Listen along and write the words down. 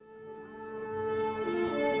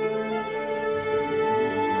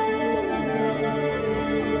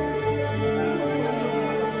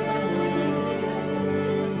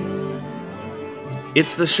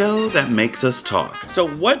It's the show that makes us talk. So,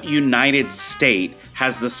 what United State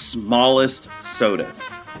has the smallest sodas?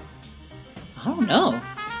 I don't know.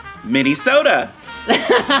 Minnesota.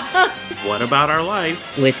 What about our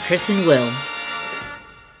life? With Chris and Will.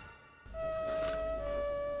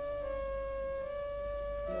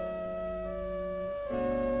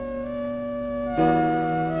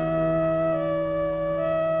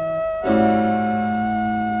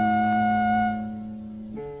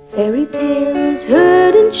 Fairy tales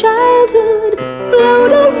heard in childhood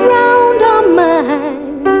float around our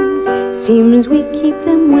minds. Seems we keep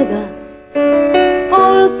them with us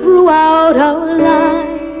all throughout our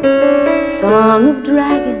lives. Song of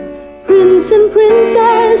dragon, prince and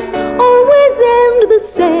princess always end the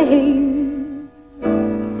same.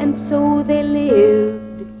 And so they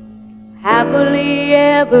lived happily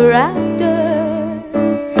ever after.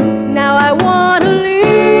 Now I want to live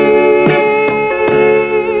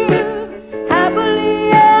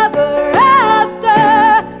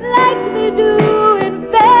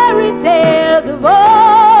of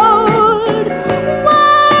old.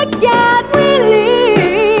 Why can't we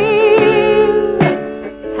live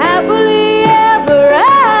happily ever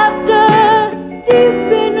after?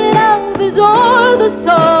 Deep in love is all the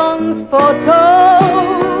songs foretold.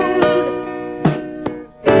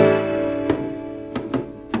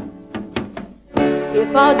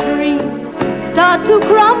 If our dreams start to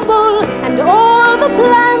crumble and all the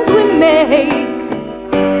plans we make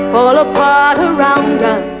fall apart around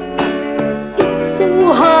us,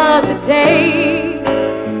 so hard to take,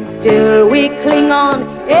 still we cling on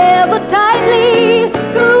ever tightly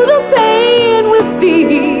through the pain we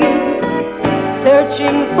feel,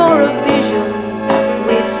 searching for a vision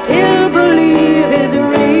we still believe is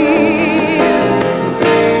real.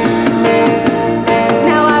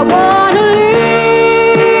 Now I want to live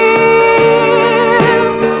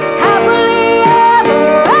happily ever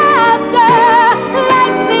after,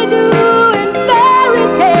 like they do in fairy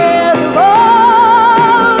tales of old.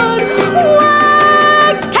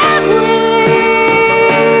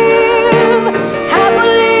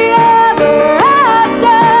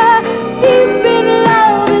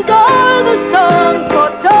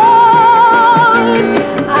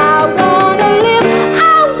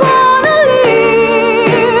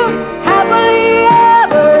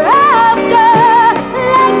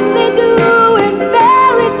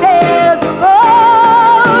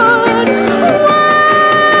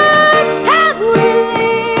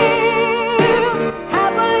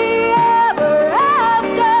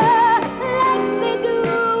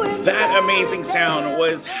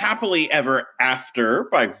 Happily Ever After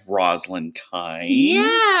by Rosalind Kine.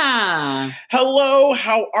 Yeah. Hello,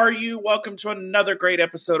 how are you? Welcome to another great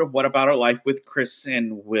episode of What About Our Life with Chris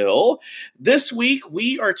and Will. This week,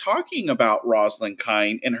 we are talking about Rosalind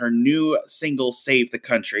Kine and her new single, Save the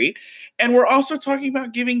Country. And we're also talking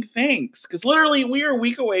about giving thanks, because literally we are a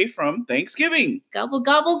week away from Thanksgiving. Gobble,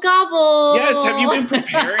 gobble, gobble. Yes, have you been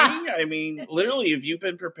preparing? I mean, literally, have you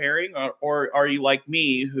been preparing? Or are you like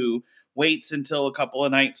me, who waits until a couple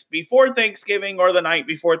of nights before Thanksgiving or the night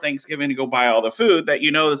before Thanksgiving to go buy all the food that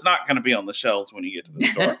you know is not going to be on the shelves when you get to the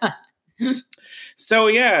store?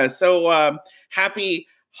 So happy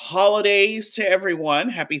holidays to everyone.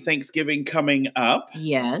 Happy Thanksgiving coming up.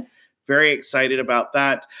 Yes. Very excited about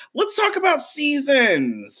that. Let's talk about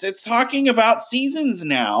seasons. It's talking about seasons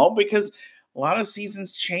now because a lot of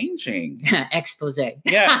seasons changing. Expose.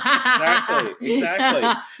 Yeah,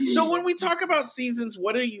 exactly. So when we talk about seasons,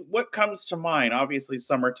 what comes to mind? Obviously,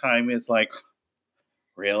 summertime is like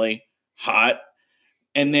really hot.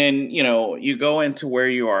 And then, you go into where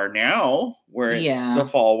you are now, where it's the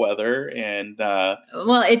fall weather. And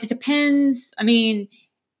well, it depends. I mean,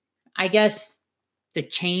 I guess the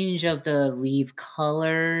change of the leaf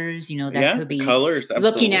colors, that could be colors.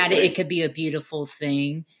 Absolutely. Looking at it could be a beautiful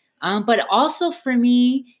thing. But also for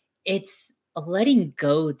me, it's a letting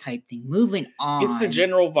go type thing, moving on. It's the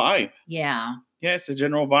general vibe. Yeah. Yeah, it's a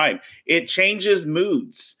general vibe. It changes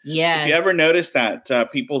moods. Yeah. If you ever notice that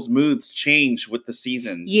people's moods change with the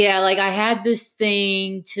seasons. Yeah, like I had this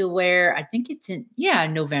thing to where I think it's in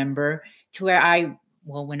November, to where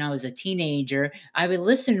when I was a teenager, I would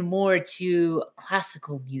listen more to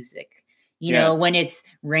classical music. When it's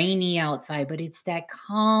rainy outside, but it's that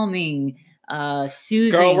calming,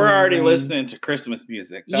 soothing. Girl, we're already listening to Christmas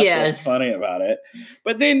music. That's what's funny about it.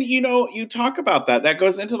 But then, you talk about that. That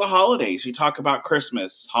goes into the holidays. You talk about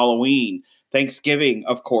Christmas, Halloween, Thanksgiving,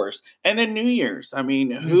 of course, and then New Year's. I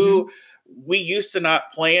mean, we used to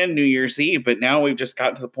not plan New Year's Eve, but now we've just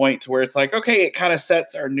gotten to the point to where it's like, okay, it kind of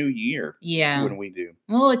sets our new year. Yeah. When we do.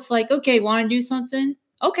 Well, it's like, okay, want to do something?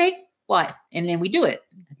 Okay, what? And then we do it.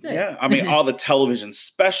 That's it. Yeah. I mean, all the television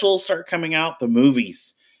specials start coming out, the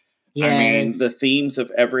movies. I mean, the Yes. themes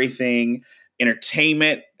of everything,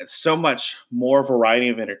 entertainment, so much more variety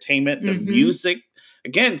of entertainment, the Mhm. music.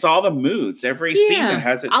 Again, it's all the moods. Every season Yeah,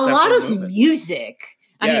 has its a lot separate of mood. music.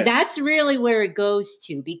 I mean, that's Yes. really where it goes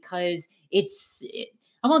to because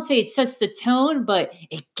I won't say it sets the tone, but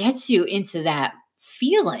it gets you into that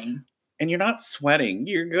feeling. And you're not sweating.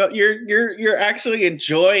 You're actually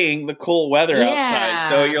enjoying the cool weather outside.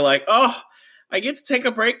 So Yeah. you're like, oh, I get to take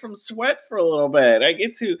a break from sweat for a little bit. I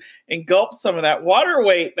get to engulf some of that water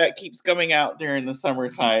weight that keeps coming out during the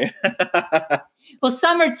summertime. Well,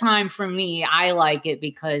 summertime for me, I like it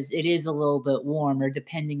because it is a little bit warmer,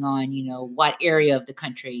 depending on what area of the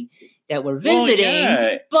country that we're Well, visiting.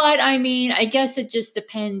 yeah. But I mean, I guess it just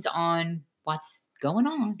depends on what's going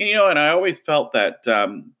on. And I always felt that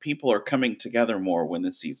people are coming together more when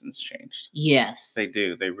the seasons changed. Yes, They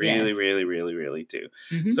do. They really, Yes. really, really, really do.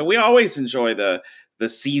 Mhm. So we always enjoy the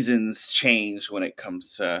seasons change when it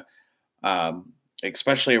comes to,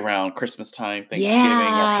 especially around Christmas time, Thanksgiving, or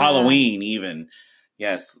Yeah. Halloween, even.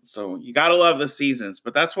 Yes. So you got to love the seasons,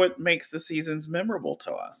 but that's what makes the seasons memorable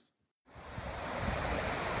to us.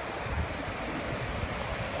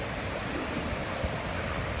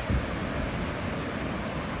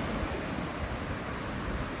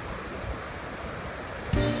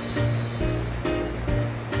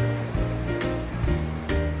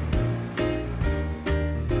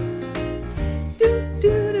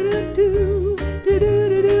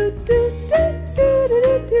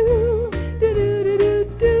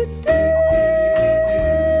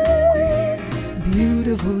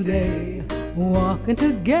 Beautiful day, walking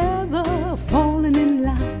together, falling in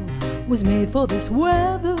love, was made for this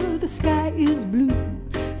weather. The sky is blue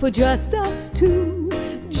for just us two.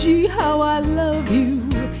 Gee, how I love you.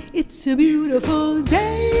 It's a beautiful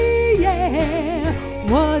day, yeah.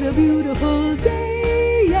 What a beautiful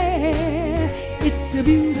day, yeah. It's a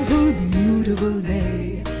beautiful, beautiful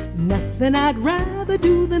day. Nothing I'd rather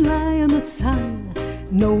do than lie in the sun,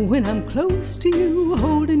 knowing I'm close to you,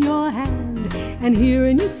 holding your hand and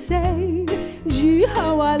hearing you say, gee,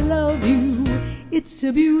 how I love you. It's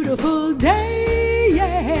a beautiful day,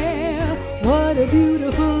 yeah. What a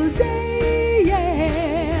beautiful day,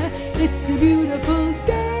 yeah. It's a beautiful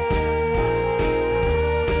day.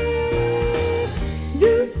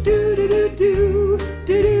 Do do do do do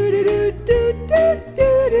do do do do do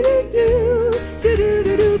do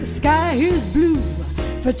do do. The sky is blue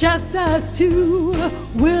for just us two.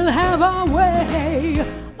 We'll have our way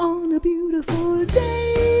on a beautiful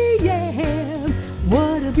day, yeah.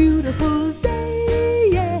 What a beautiful day,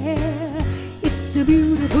 yeah. It's a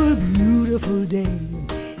beautiful, beautiful day.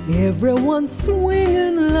 Everyone's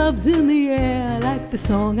swinging, love's in the air, like the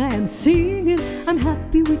song I am singing. I'm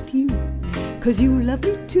happy with you, 'cause you love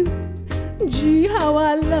me too. Gee, how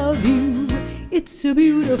I love you. It's a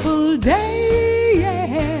beautiful day,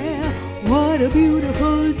 yeah. What a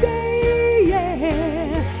beautiful day,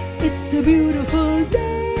 yeah. It's a beautiful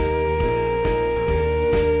day.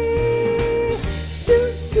 Do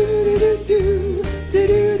do do do do do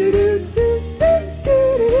do do do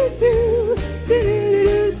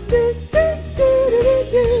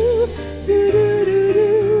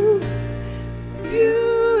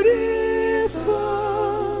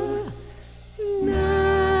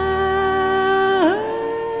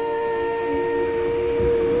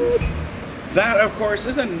That, of course,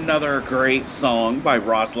 is another great song by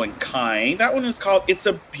Rosalind Kine. That one is called It's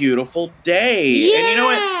a Beautiful Day. And you know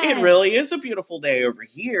what? It Yeah. really is a beautiful day over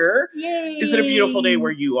here. Yay. Is it a beautiful day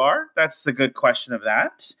where you are? That's the good question of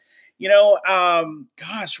that.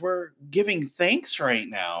 Gosh, we're giving thanks right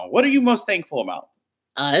now. What are you most thankful about?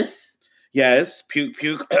 Us? Yes, puke,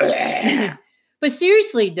 puke. But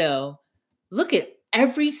seriously, though, look at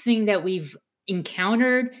everything that we've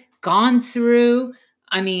encountered, gone through.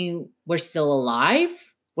 I mean, we're still alive.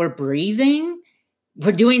 We're breathing.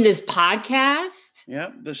 We're doing this podcast. Yeah,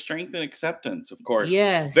 the strength and acceptance, of course.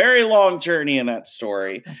 Yes. Very long journey in that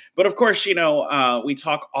story. But of course, we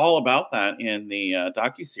talk all about that in the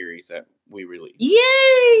docuseries that we released. Yay!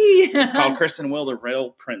 It's called Chris and Will, the Real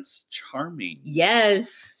Prince Charming.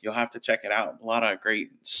 Yes. You'll have to check it out. A lot of great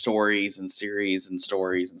stories and series and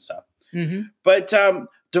stories and stuff. Mm-hmm. But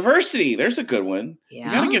diversity, there's a good one. Yeah.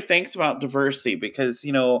 You got to give thanks about diversity because,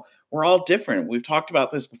 we're all different. We've talked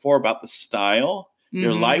about this before about the style,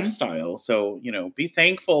 your Mhm. lifestyle. So, be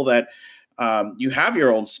thankful that you have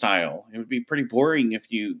your own style. It would be pretty boring if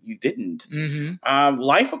you didn't. Mhm.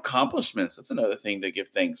 Life accomplishments, that's another thing to give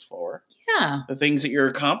thanks for. Yeah. The things that you're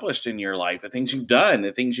accomplished in your life, the things you've done,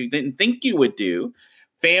 the things you didn't think you would do.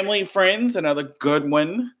 Family, friends, another good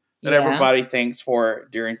one. that Yeah. everybody thanks for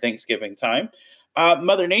during Thanksgiving time.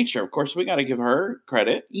 Mother Nature, of course, we got to give her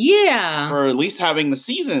credit Yeah. for at least having the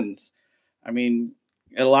seasons. I mean,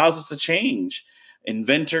 it allows us to change.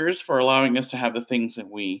 Inventors for allowing us to have the things that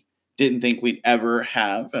we didn't think we'd ever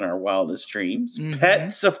have in our wildest dreams. Mhm.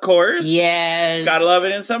 Pets, of course. Yes. Gotta love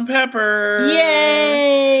it in some pepper.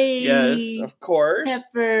 Yay. Yes, of course.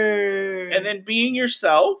 Pepper. And then being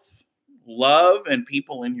yourself, love and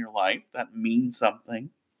people in your life that mean something.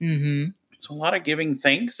 Mm-hmm. So a lot of giving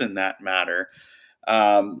thanks in that matter.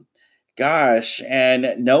 Gosh,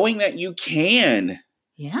 and knowing that you can.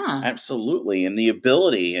 Yeah. Absolutely. And the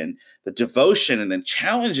ability and the devotion and the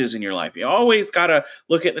challenges in your life. You always got to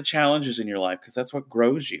look at the challenges in your life because that's what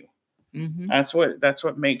grows you. Mm-hmm. That's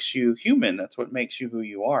what makes you human. That's what makes you who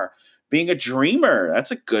you are. Being a dreamer,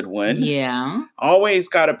 that's a good one. Yeah. Always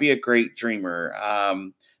got to be a great dreamer.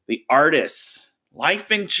 The artists,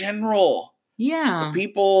 life in general. Yeah.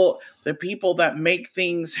 The people that make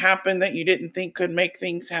things happen that you didn't think could make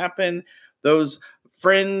things happen. Those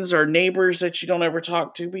friends or neighbors that you don't ever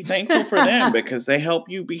talk to, be thankful for them because they help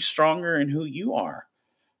you be stronger in who you are.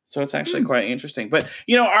 So it's actually quite interesting. But,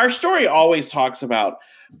 our story always talks about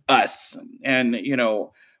us. And,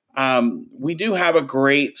 we do have a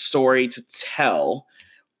great story to tell.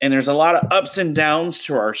 And there's a lot of ups and downs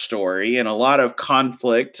to our story and a lot of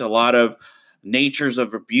conflict, a lot of natures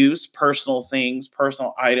of abuse, personal things,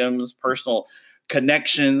 personal items, personal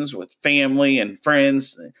connections with family and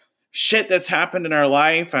friends, shit that's happened in our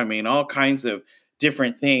life. I mean, all kinds of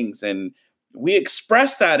different things. And we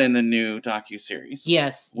express that in the new docuseries.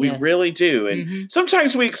 Yes. We really do. And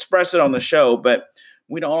sometimes we express it on the show, but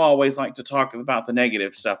we don't always like to talk about the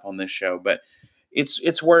negative stuff on this show. But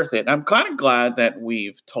it's worth it. I'm kind of glad that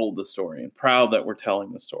we've told the story and proud that we're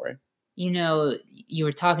telling the story. You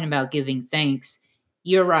were talking about giving thanks.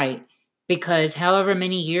 You're right. Because however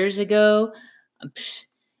many years ago, this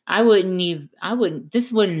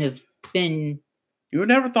wouldn't have been. You would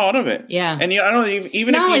never thought of it. Yeah. And I don't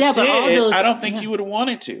even if you did, I don't think you would have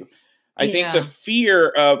wanted to. I think the fear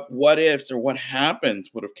of what ifs or what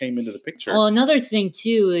happens would have came into the picture. Well, another thing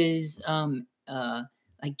too is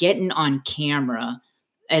like getting on camera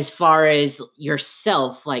as far as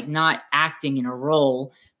yourself, like not acting in a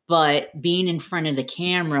role, but being in front of the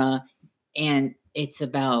camera, and it's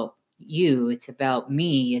about you, it's about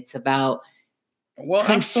me, it's about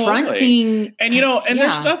confronting. Absolutely. And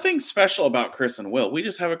there's nothing special about Chris and Will. We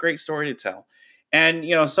just have a great story to tell. And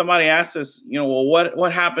somebody asked us, well,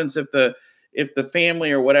 what happens if the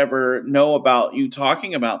family or whatever know about you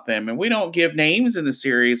talking about them? And we don't give names in the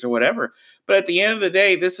series or whatever. But at the end of the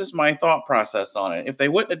day, this is my thought process on it. If they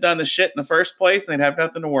wouldn't have done the shit in the first place, they'd have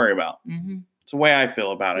nothing to worry about. Mm-hmm. It's the way I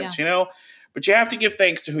feel about it, But you have to give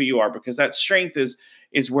thanks to who you are because that strength is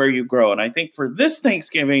where you grow. And I think for this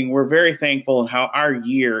Thanksgiving, we're very thankful in how our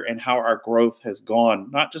year and how our growth has gone,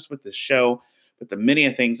 not just with this show, but the many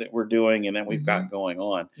things that we're doing and that we've got going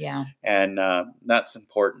on. Yeah. And that's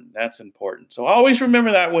important. That's important. So always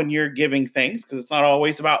remember that when you're giving thanks, because it's not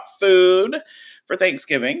always about food for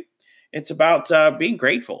Thanksgiving. It's about being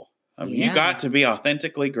grateful. I mean, you got to be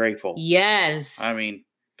authentically grateful. Yes. I mean,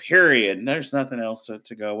 period. There's nothing else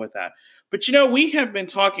to go with that. But, we have been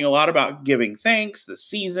talking a lot about giving thanks, the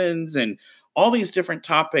seasons, and all these different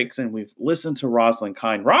topics, and we've listened to Rosalind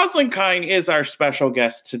Kine. Rosalind Kine is our special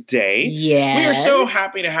guest today. Yes. We are so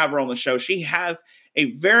happy to have her on the show. She has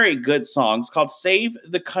a very good song. It's called Save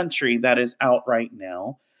the Country that is out right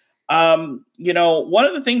now. One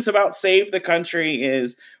of the things about Save the Country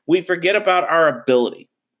is we forget about our ability.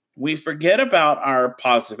 We forget about our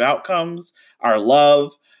positive outcomes, our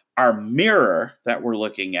love, our mirror that we're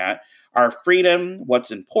looking at, our freedom,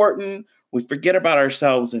 what's important. We forget about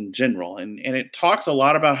ourselves in general. And it talks a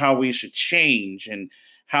lot about how we should change and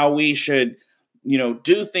how we should,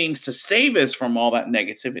 do things to save us from all that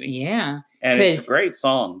negativity. Yeah. And it's a great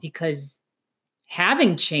song. Because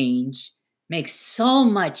having change makes so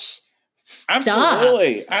much stuff.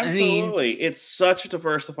 Absolutely. I mean, it's such a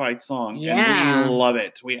diversified song. Yeah. And we love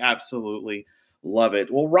it. We absolutely love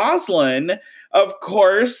it. Well, Rosalind, of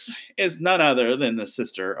course, is none other than the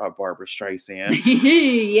sister of Barbra Streisand.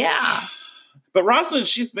 Yeah. But Rosalind,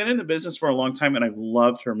 she's been in the business for a long time, and I've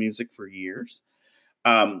loved her music for years.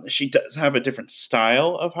 She does have a different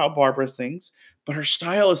style of how Barbra sings, but her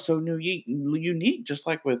style is so unique, just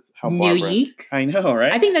like with how Barbra. Unique? I know,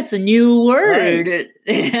 right? I think that's a new word.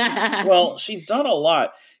 Right. Well, she's done a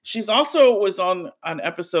lot. She's also was on an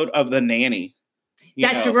episode of The Nanny.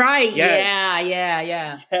 That's right. Yes.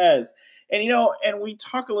 Yeah. Yes. And, and we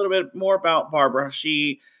talk a little bit more about Barbra.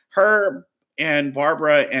 Her and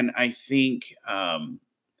Barbra and I think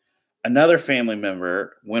another family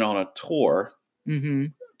member went on a tour Mm-hmm.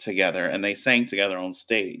 together, and they sang together on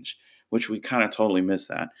stage, which we kind of totally missed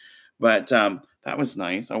that. But that was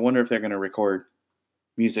nice. I wonder if they're going to record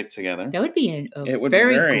music together. That would be It would be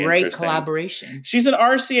very very great interesting. collaboration. She's an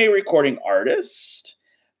RCA recording artist.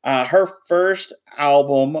 Her first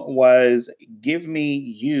album was Give Me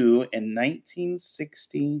You in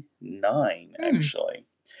 1969, actually.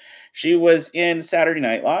 She was in Saturday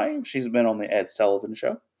Night Live. She's been on the Ed Sullivan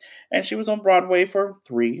Show. And she was on Broadway for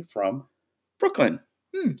 3 from Brooklyn.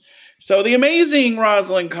 So the amazing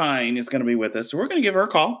Rosalind Kine is going to be with us. So we're going to give her a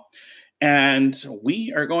call. And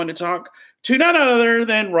we are going to talk to none other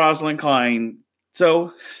than Rosalind Kine.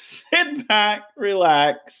 So sit back,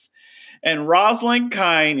 relax. And Rosalind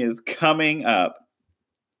Kine is coming up.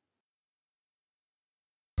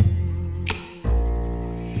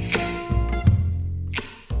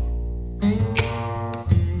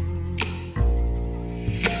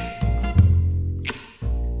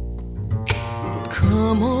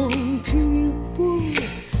 Come on, people,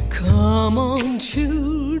 come on,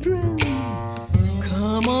 children,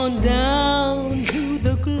 come on down to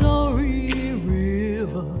the Glory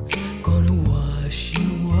River. Gonna wash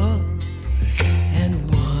you up and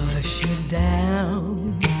wash you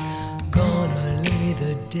down. Gonna lay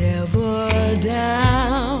the devil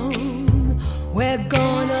down. We're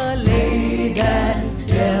gonna lay that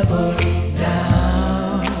devil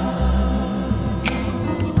down.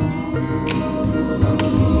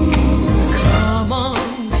 Come on,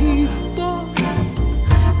 people,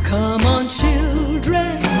 come on,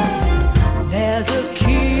 children. There's a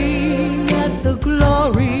king at the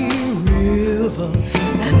Glory River,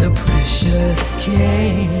 and the precious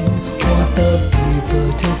king want the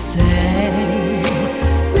people to sing.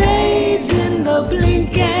 Babes in the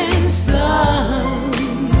blinking sun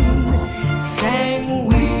sang,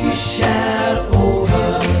 we shall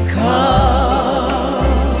overcome.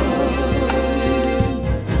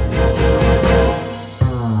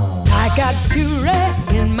 I got fury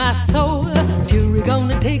in my soul, fury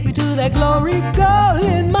gonna take me to that glory goal.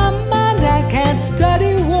 In my mind I can't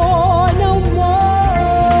study war no more.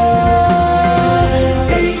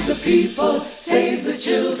 Save the people, save the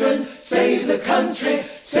children, save the country,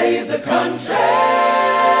 save the country.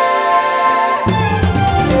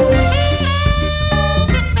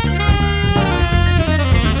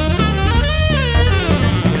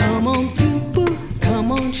 Come on, people,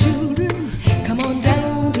 come on, children, come on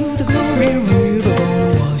down to the Glory River.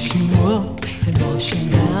 Gonna wash you up and wash you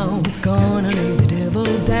down. Gonna lay the devil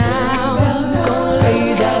down. Gonna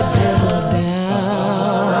lay that devil down.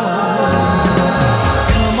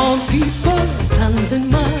 Come on, people, sons and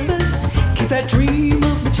mothers, keep that dream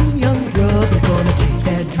of the 2 young brothers. Gonna take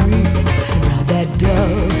that dream and ride that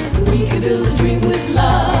dove. We can build a dream with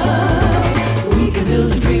love. We can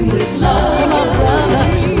build a dream with love. Come on, brother.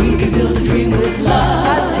 We can build a dream with love. I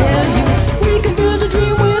tell you, we can build a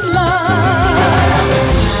dream with love.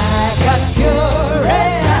 I got fury,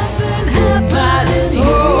 something happened this year.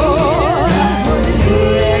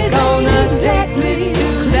 We're gonna take me to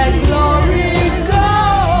that glory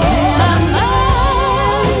goal. My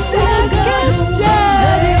mind, I can't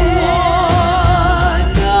study war.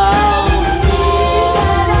 No, I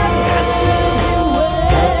got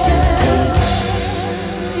to.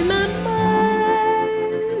 In my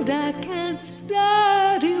mind, I can't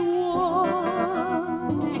study war.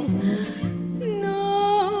 No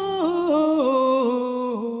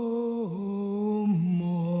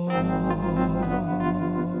more.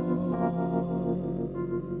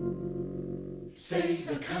 Save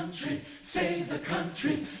the country, save the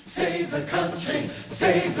country, save the country,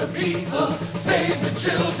 save the people, save the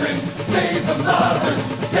children, save the mothers,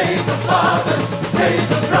 save the fathers, save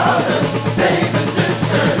the brothers, save the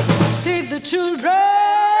sisters. Save the children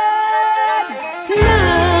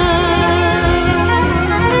now.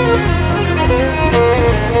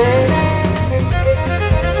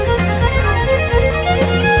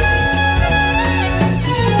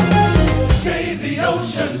 Save the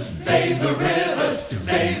oceans, save the rivers,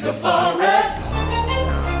 save the forests.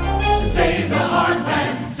 Save the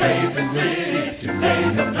heartland, save the cities,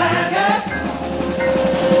 save the planet.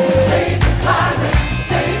 Save the climate,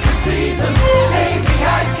 save the seasons, save the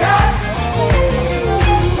ice caps.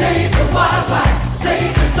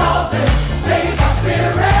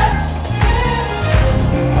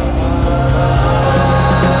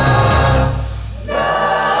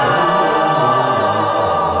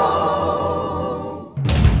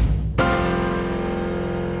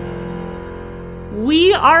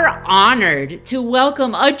 honored to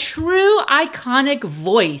welcome a true iconic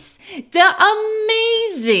voice, the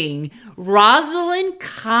amazing Rosalind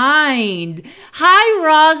Kind. Hi,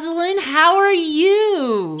 Rosalind. How are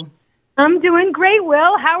you? I'm doing great,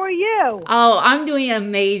 Will. How are you? Oh, I'm doing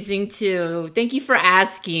amazing too. Thank you for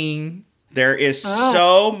asking. There is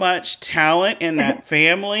so much talent in that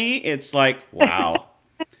family. It's like, wow.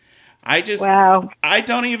 Wow. I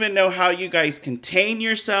don't even know how you guys contain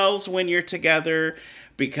yourselves when you're together,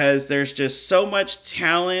 because there's just so much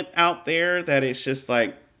talent out there that it's just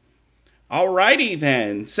like, alrighty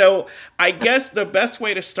then. So I guess the best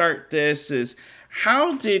way to start this is,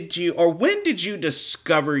 how did you, or when did you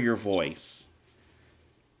discover your voice?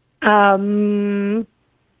 Let's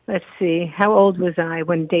see. How old was I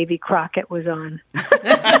when Davy Crockett was on?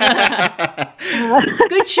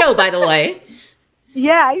 Good show, by the way.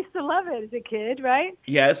 Yeah, I used to love it as a kid, right?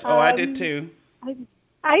 Yes. Oh, I did too.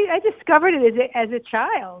 I discovered it as a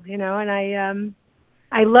child, you know, and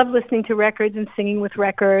I love listening to records and singing with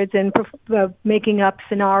records and making up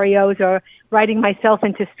scenarios or writing myself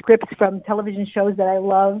into scripts from television shows that I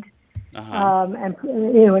loved, and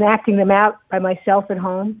you know, and acting them out by myself at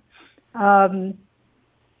home. But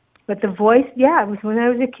the voice, yeah, it was when I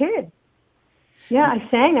was a kid. Yeah, I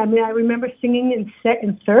sang. I mean, I remember singing in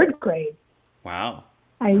third grade. Wow.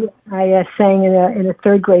 I sang in a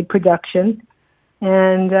third grade production,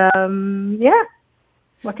 and yeah.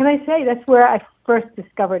 What can I say? That's where I first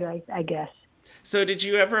discovered it, I guess. So did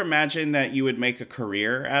you ever imagine that you would make a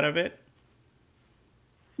career out of it?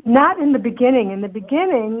 Not in the beginning. In the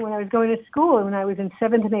beginning, when I was going to school, when I was in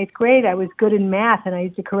 7th and 8th grade, I was good in math, and I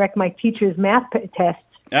used to correct my teacher's math tests.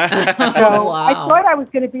 So Wow. I thought I was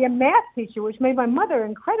going to be a math teacher, which made my mother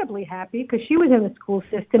incredibly happy because she was in the school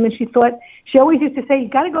system, and she always used to say, you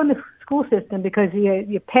got to go in the school system because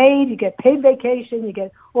you're paid, you get paid vacation, you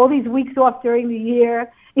get all these weeks off during the year,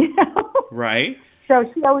 you know? Right. So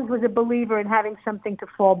she always was a believer in having something to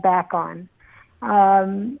fall back on.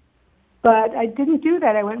 But I didn't do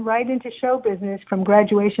that. I went right into show business from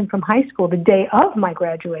graduation from high school, the day of my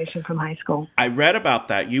graduation from high school. I read about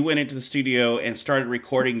that. You went into the studio and started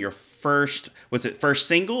recording your first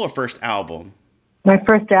single or first album? My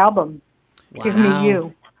first album, Give Me Wow.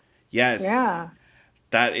 You. Yes. Yeah.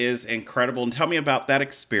 That is incredible. And tell me about that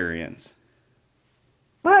experience.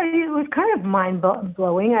 Well, it was kind of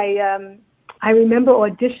mind-blowing. I remember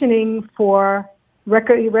auditioning for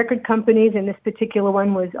record companies, and this particular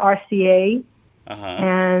one was RCA.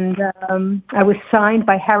 And I was signed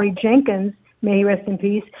by Harry Jenkins, may he rest in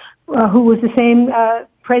peace, who was the same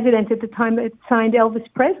president at the time that signed Elvis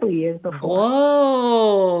Presley years before.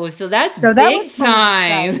 Whoa. So that's So that big was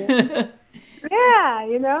time. Yeah,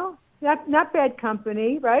 you know, not bad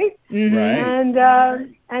company, right? Right.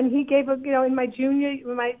 And he gave in my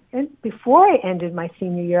before I ended my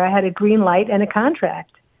senior year, I had a green light and a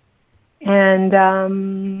contract. And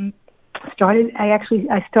I started. I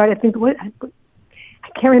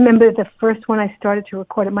can't remember the first one I started to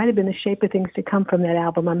record. It might have been The Shape of Things to Come from that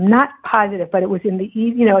album. I'm not positive, but it was in the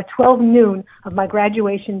at 12 noon of my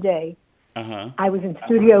graduation day. I was in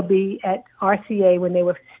Studio B at RCA when they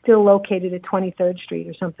were still located at 23rd Street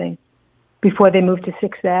or something, before they moved to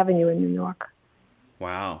 6th Avenue in New York.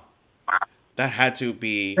 Wow. That had to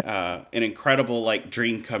be an incredible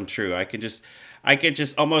dream come true. I could just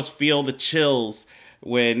almost feel the chills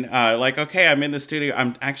when okay, I'm in the studio.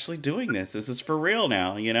 I'm actually doing this. This is for real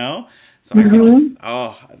now, you know? So I could just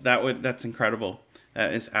that's incredible.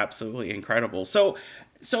 That is absolutely incredible. So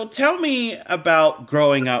tell me about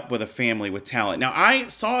growing up with a family with talent. Now, I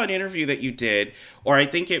saw an interview that you did, or I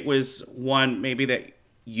think it was one maybe that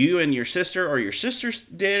you and your sister or your sisters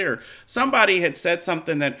did, or somebody had said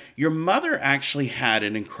something that your mother actually had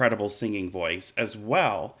an incredible singing voice as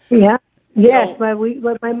well. Yeah. Yes, So-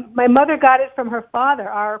 my mother got it from her father.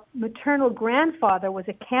 Our maternal grandfather was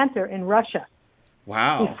a cantor in Russia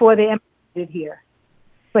Wow. before they emigrated here,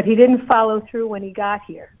 but he didn't follow through when he got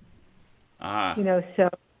here. So,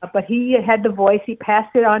 but he had the voice. He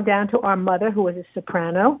passed it on down to our mother, who was a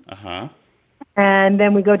soprano. And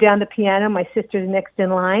then we go down the piano. My sister's next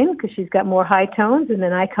in line because she's got more high tones, and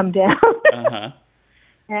then I come down.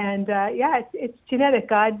 And it's genetic.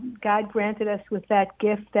 God granted us with that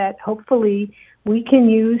gift that hopefully we can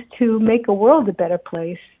use to make a world a better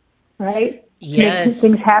place, right? Yes. Make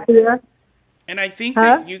things happier. And I think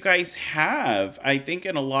that you guys have, I think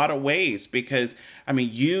in a lot of ways, because, I mean,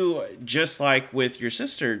 you, just like with your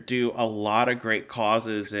sister, do a lot of great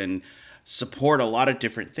causes and support a lot of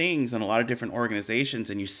different things and a lot of different organizations,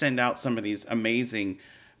 and you send out some of these amazing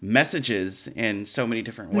messages in so many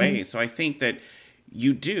different ways. So I think that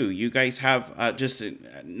you do. You guys have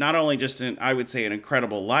not only just I would say an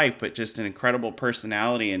incredible life, but just an incredible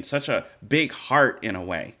personality and such a big heart in a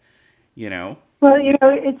way, you know? Well,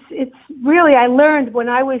 it's really, I learned when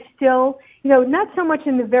I was still, not so much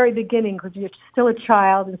in the very beginning because you're still a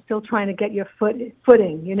child and still trying to get your footing,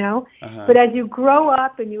 Uh-huh. But as you grow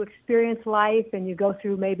up and you experience life and you go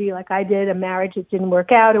through maybe like I did, a marriage that didn't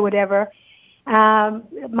work out or whatever,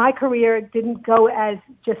 my career didn't go as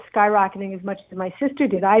just skyrocketing as much as my sister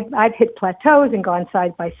did. I've hit plateaus and gone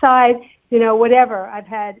side by side, whatever. I've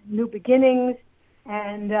had new beginnings.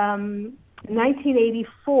 And in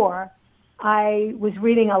 1984, I was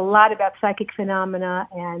reading a lot about psychic phenomena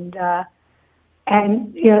and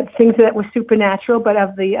things that were supernatural, but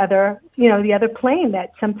of the other plane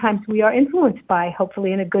that sometimes we are influenced by,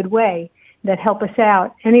 hopefully in a good way, that help us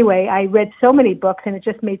out. Anyway, I read so many books, and it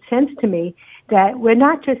just made sense to me that we're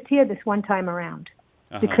not just here this one time around,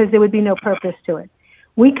 because there would be no purpose to it.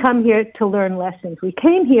 We come here to learn lessons. We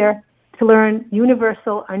came here to learn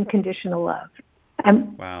universal, unconditional love.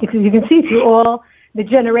 And because you can see through all the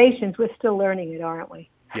generations, we're still learning it, aren't we?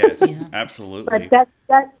 Yes, absolutely. But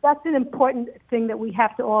that's an important thing that we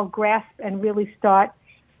have to all grasp and really start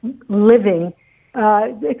living.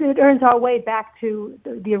 It earns our way back to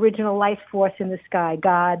the original life force in the sky,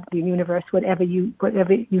 God, the universe, whatever you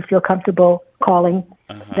feel comfortable calling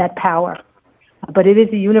that power. But it is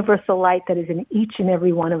a universal light that is in each and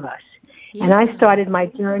every one of us. Yeah. And I started my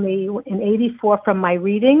journey in '84 from my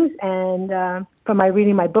readings and from my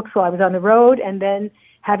reading my books while I was on the road, and then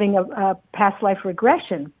having a past life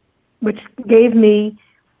regression, which gave me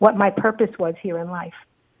what my purpose was here in life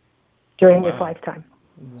during this lifetime.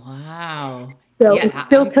 Wow. So it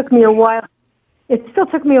still took me a while. It still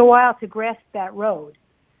took me a while to grasp that road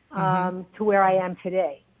to where I am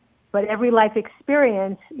today. But every life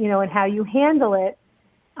experience, and how you handle it,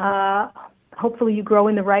 hopefully you grow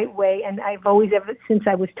in the right way. And I've always, ever since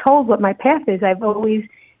I was told what my path is, I've always,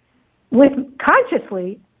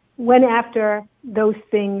 consciously, went after those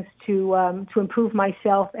things to improve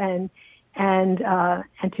myself and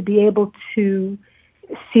to be able to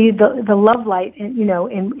see the love light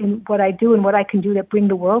in what I do and what I can do to bring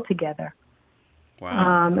the world together.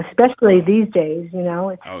 Wow. Especially these days,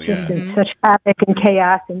 it's just in such havoc and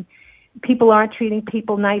chaos, and people aren't treating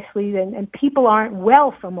people nicely, and people aren't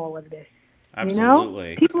well from all of this.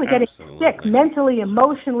 Absolutely. People are getting sick mentally,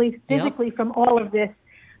 emotionally, physically from all of this.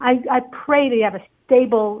 I pray to have a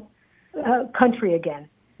stable country again.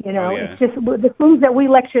 It's just the things that we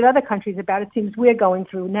lectured other countries about, it seems we're going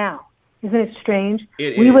through now. Isn't it strange?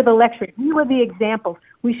 We were the lecturers. We were the examples.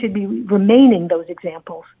 We should be remaining those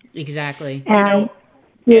examples. Exactly. And,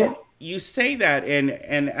 you say that,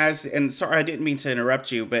 and sorry, I didn't mean to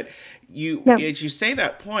interrupt you, but as you say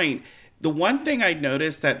that point, the one thing I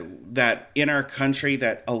noticed that in our country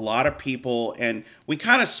that a lot of people, and we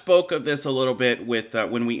kind of spoke of this a little bit with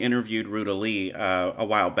when we interviewed Ruta Lee a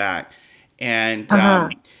while back, and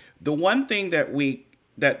the one thing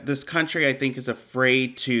that this country I think is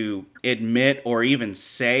afraid to admit or even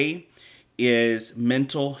say is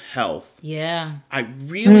mental health. Yeah. I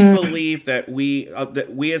really believe that we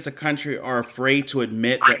as a country are afraid to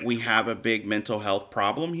admit that we have a big mental health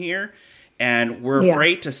problem here. And we're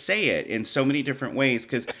afraid to say it in so many different ways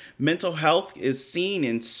because mental health is seen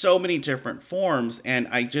in so many different forms. And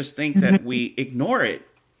I just think that we ignore it.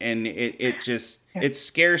 And it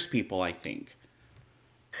scares people, I think.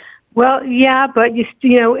 Well, yeah, but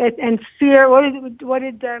and fear. What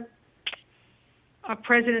did our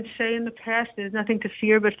president say in the past? There's nothing to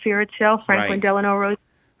fear but fear itself. Franklin Delano Roosevelt.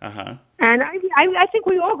 And I think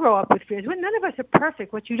we all grow up with fears. None of us are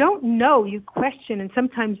perfect. What you don't know, you question, and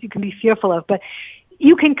sometimes you can be fearful of. But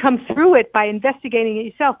you can come through it by investigating it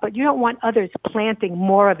yourself. But you don't want others planting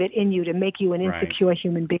more of it in you to make you an insecure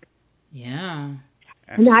human being. Yeah.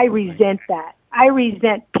 Absolutely. And I resent that. I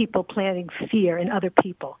resent people planting fear in other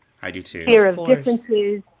people. I do too. Fear of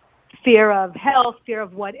differences, fear of health, fear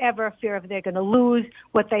of whatever, fear of they're going to lose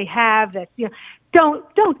what they have. That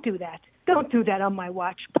don't do that. Don't do that on my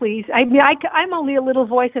watch, please. I mean, I'm only a little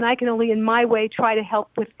voice, and I can only, in my way, try to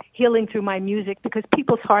help with healing through my music because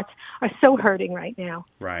people's hearts are so hurting right now.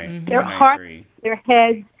 Right. Their hearts, their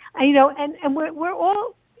heads, and we're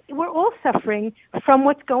all suffering from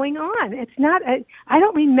what's going on. It's not. I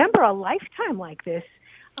don't remember a lifetime like this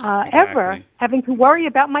ever having to worry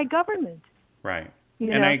about my government. Right.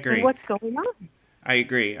 And I agree. And what's going on? I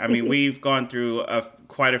agree. I mean, we've gone through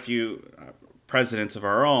quite a few presidents of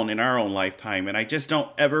our own in our own lifetime, and I just don't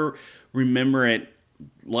ever remember it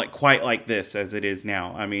quite like this as it is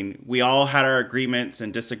now. I mean, we all had our agreements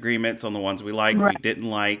and disagreements on the ones we liked, we didn't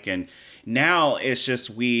like, and now it's just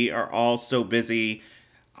we are all so busy.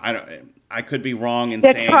 I could be wrong in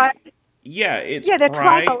saying, they're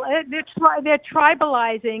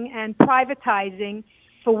tribalizing and privatizing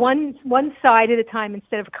for one side at a time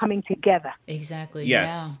instead of coming together. Exactly.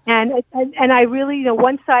 Yes. Yeah. And I really,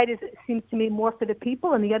 one side seems to me more for the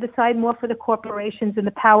people, and the other side more for the corporations and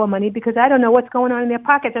the power money, because I don't know what's going on in their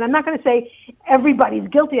pockets. And I'm not going to say everybody's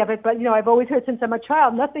guilty of it, but I've always heard since I'm a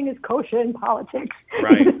child, nothing is kosher in politics.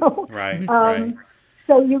 Right. Right.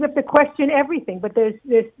 So you have to question everything, but there's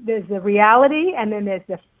the reality, and then there's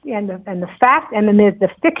the fact, and then there's the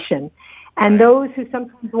fiction. And those who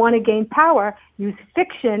sometimes want to gain power use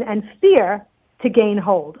fiction and fear to gain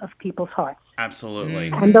hold of people's hearts. Absolutely.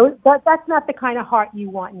 And that's not the kind of heart you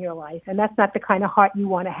want in your life, and that's not the kind of heart you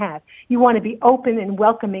want to have. You want to be open and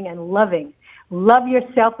welcoming and loving. Love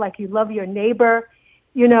yourself like you love your neighbor.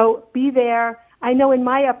 Be there. I know in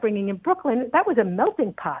my upbringing in Brooklyn, that was a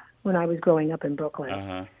melting pot when I was growing up in Brooklyn.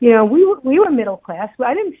 Uh-huh. We were middle class.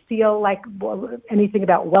 I didn't feel like anything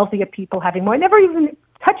about wealthier people having more. It never even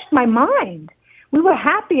touched my mind. We were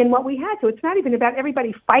happy in what we had. So it's not even about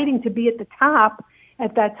everybody fighting to be at the top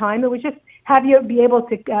at that time. It was just have you be able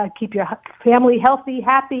to keep your family healthy,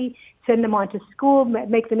 happy, send them on to school,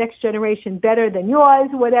 make the next generation better than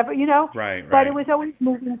yours, whatever, Right. But it was always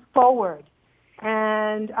moving forward.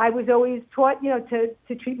 And I was always taught,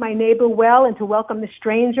 to treat my neighbor well and to welcome the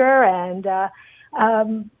stranger. And I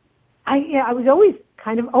was always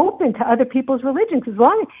kind of open to other people's religions, as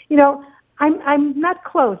long as, I'm not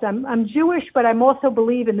close. I'm Jewish, but I'm also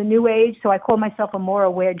believe in the New Age, so I call myself a more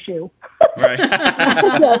aware Jew. Right.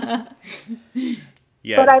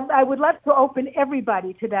 Yes. But I would love to open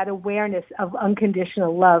everybody to that awareness of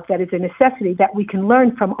unconditional love that is a necessity that we can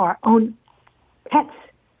learn from our own pets,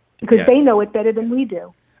 because they know it better than we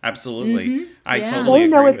do. Absolutely. Mm-hmm. I totally agree with that. They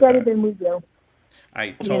know it better than we do. I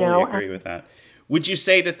totally agree with that. Would you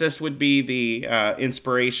say that this would be the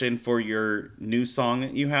inspiration for your new song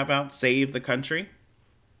that you have out, Save the Country?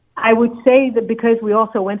 I would say that because we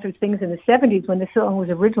also went through things in the 70s when the song was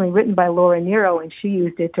originally written by Laura Nyro, and she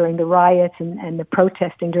used it during the riots and the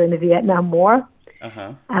protesting during the Vietnam War.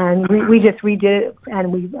 Uh-huh. And we just redid it,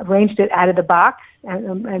 and we arranged it out of the box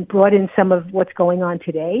and brought in some of what's going on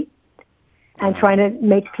today, and trying to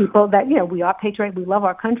make people that, we are patriotic, we love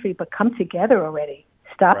our country, but come together already.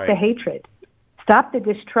 Stop the hatred. Stop the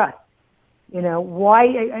distrust.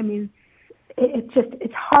 Why? I mean,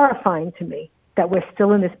 it's horrifying to me that we're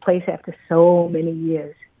still in this place after so many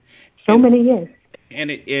years. Many years. And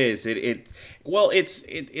it is.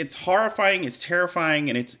 It's horrifying, it's terrifying,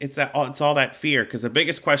 and it's all that fear. Because the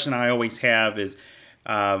biggest question I always have is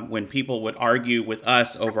when people would argue with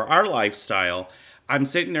us over our lifestyle, I'm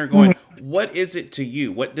sitting there going, what is it to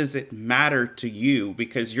you? What does it matter to you?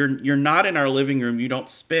 Because you're not in our living room. You don't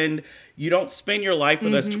spend your life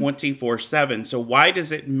with us 24/7. So why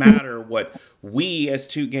does it matter what we as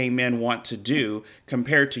two gay men want to do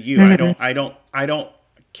compared to you? I don't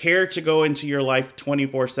care to go into your life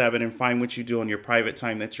 24/7 and find what you do on your private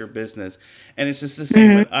time. That's your business. And it's just the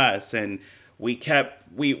same with us. And we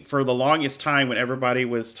for the longest time when everybody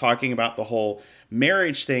was talking about the whole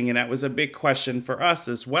marriage thing, and that was a big question for us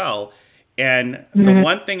as well. And the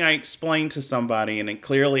one thing I explained to somebody, and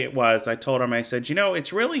clearly it was, I told him, I said,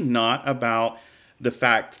 it's really not about the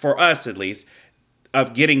fact, for us at least,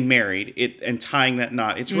 of getting married and tying that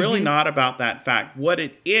knot. It's really not about that fact. What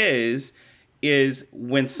it is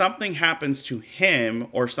when something happens to him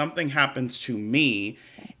or something happens to me,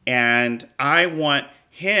 and I want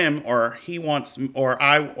him or he wants to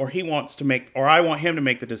make, or I want him to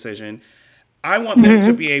make the decision. I want them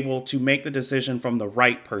to be able to make the decision from the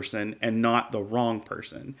right person and not the wrong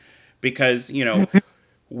person. Because,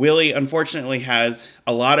 Willie unfortunately has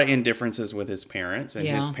a lot of indifferences with his parents, and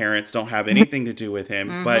his parents don't have anything to do with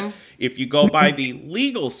him. But if you go by the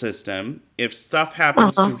legal system, if stuff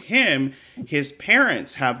happens to him, his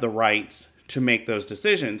parents have the rights to make those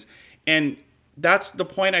decisions. And that's the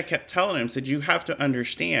point I kept telling him. Said, you have to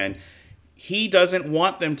understand, he doesn't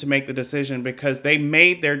want them to make the decision because they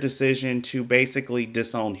made their decision to basically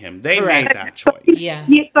disown him. They made that choice. Yeah.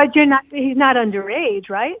 But he's not underage,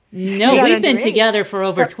 right? No, we've been together for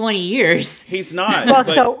over 20 years. He's not. Well,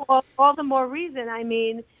 so all the more reason. I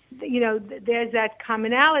mean, there's that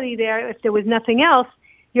commonality there. If there was nothing else,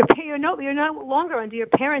 you're no longer under your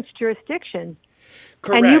parents' jurisdiction.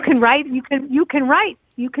 Correct. And you can write.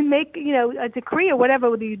 You can make, a decree or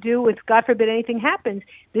whatever you do if, God forbid, anything happens.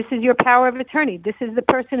 This is your power of attorney. This is the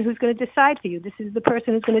person who's going to decide for you. This is the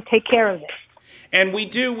person who's going to take care of it. And we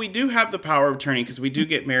do have the power of attorney because we do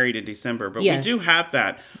get married in December, but Yes. we do have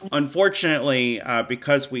that. Unfortunately,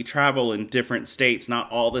 because we travel in different states,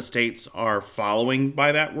 not all the states are following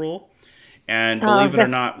by that rule. And believe it or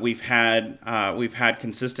not, we've had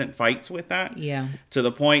consistent fights with that. Yeah. To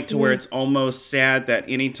the point to where it's almost sad that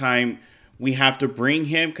anytime we have to bring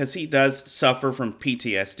him, because he does suffer from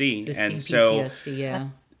PTSD, and so PTSD, yeah.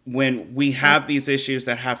 when we have these issues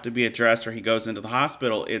that have to be addressed or he goes into the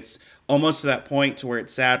hospital, it's almost to that point to where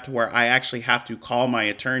it's sad to where I actually have to call my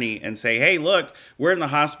attorney and say, hey, look, we're in the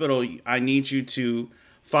hospital. I need you to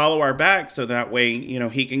follow our back so that way,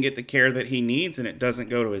 he can get the care that he needs and it doesn't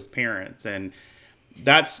go to his parents. And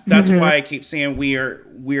that's why I keep saying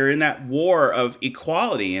we're in that war of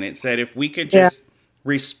equality. And it said if we could just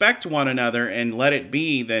respect one another and let it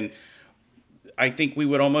be, then I think we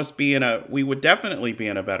would definitely be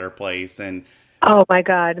in a better place. And oh my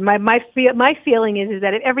God, my feeling is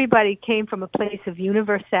that if everybody came from a place of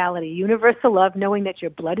universality, universal love, knowing that your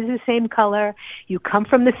blood is the same color, you come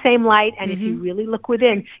from the same light, and if you really look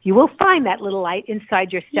within, you will find that little light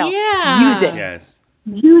inside yourself. Yeah. Use it. Yes.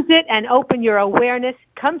 Use it and open your awareness.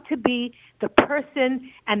 Come to be the person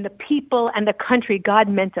and the people and the country God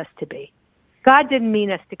meant us to be. God didn't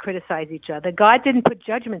mean us to criticize each other. God didn't put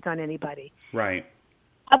judgment on anybody. Right.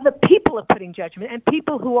 Other people are putting judgment, and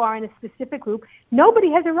people who are in a specific group,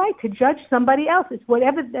 nobody has a right to judge somebody else. It's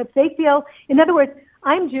whatever if they feel. In other words,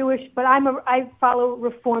 I'm Jewish, but I follow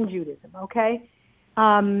Reform Judaism. Okay.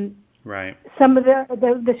 Right. Some of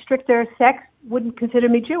the stricter sects wouldn't consider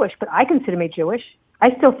me Jewish, but I consider me Jewish.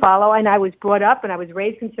 I still follow, and I was brought up, and I was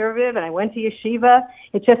raised conservative, and I went to yeshiva.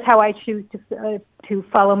 It's just how I choose to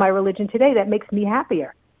follow my religion today that makes me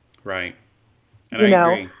happier. Right. And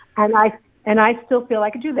I agree. And I still feel I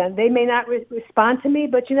could do that. They may not respond to me,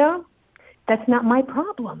 but that's not my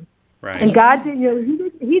problem. Right. And God,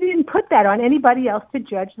 He didn't put that on anybody else to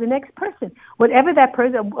judge the next person. Whatever that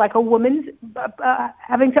person, like a woman's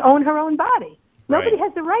having to own her own body. Nobody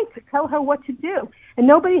has the right to tell her what to do. And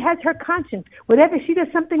nobody has her conscience. Whatever she does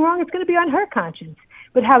something wrong, it's going to be on her conscience.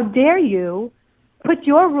 But how dare you put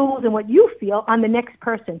your rules and what you feel on the next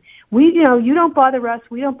person? You don't bother us.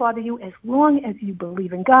 We don't bother you as long as you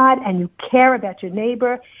believe in God and you care about your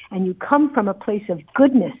neighbor and you come from a place of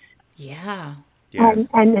goodness. Yeah.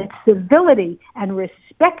 Yes. And it's civility and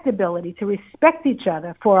respectability to respect each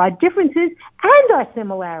other for our differences and our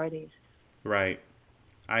similarities. Right.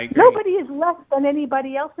 I agree. Nobody is less than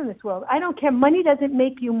anybody else in this world. I don't care. Money doesn't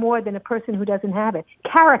make you more than a person who doesn't have it.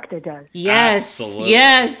 Character does. Yes. Absolutely.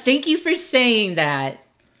 Yes. Thank you for saying that.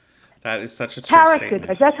 That is such a true Character statement.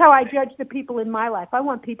 does. That's how I judge the people in my life. I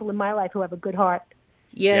want people in my life who have a good heart,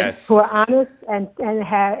 Yes. who are honest and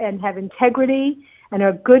have integrity and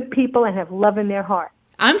are good people and have love in their heart.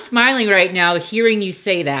 I'm smiling right now hearing you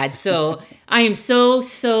say that. So I am so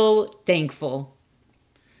thankful.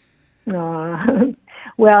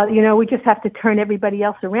 Well, we just have to turn everybody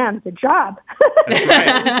else around. It's a job. That's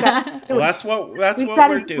right. Well, that's what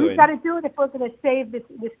we're doing. We've got to do it if we're going to save this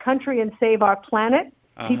country and save our planet.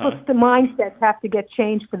 People's mindsets have to get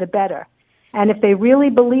changed for the better. And if they really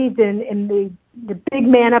believed in the big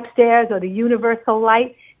man upstairs or the universal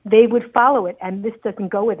light, they would follow it. And this doesn't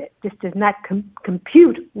go with it. This does not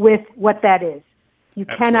compute with what that is. You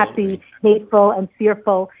cannot be hateful and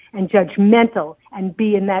fearful and judgmental and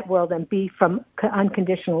be in that world and be from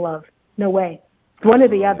unconditional love. No way. It's one or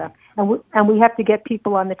the other. And we have to get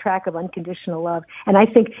people on the track of unconditional love. And I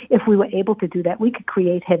think if we were able to do that, we could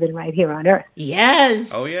create heaven right here on earth.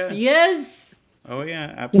 Yes. Oh, yeah. Yes. Oh,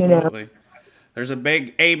 yeah, absolutely. There's a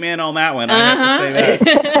big amen on that one. I have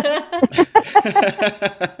to say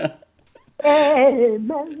that.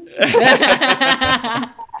 Amen.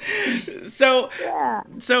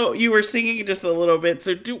 So you were singing just a little bit.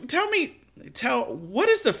 So tell what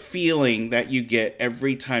is the feeling that you get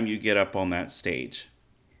every time you get up on that stage?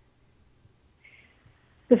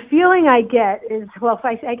 The feeling I get is,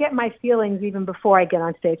 I get my feelings even before I get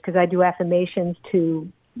on stage because I do affirmations to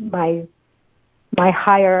my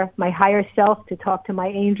higher self, to talk to my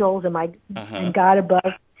angels and God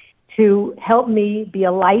above, to help me be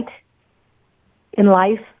a light in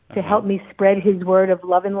life, to help me spread His word of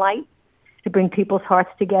love and light, to bring people's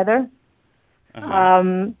hearts together.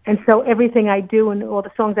 And so everything I do and all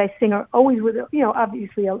the songs I sing are always with,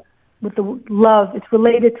 obviously with the love. It's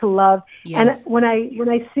related to love. Yes. And when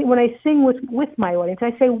I sing with my audience,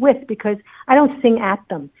 I say with because I don't sing at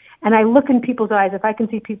them. And I look in people's eyes. If I can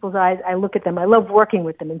see people's eyes, I look at them. I love working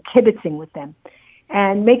with them and kibitzing with them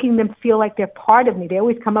and making them feel like they're part of me. They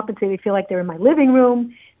always come up and say they feel like they're in my living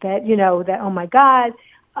room, that, oh my God,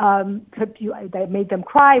 that made them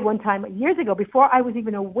cry one time years ago, before I was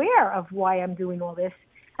even aware of why I'm doing all this.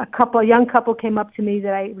 A young couple came up to me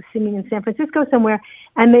that I was singing in San Francisco somewhere,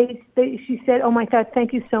 and she said, "Oh my God,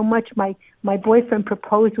 thank you so much. My boyfriend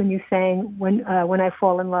proposed when you sang When I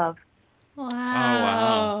Fall in Love." Wow. Oh,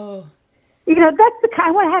 wow. You know, that's the kind.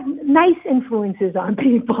 I want to have nice influences on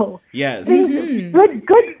people. Yes.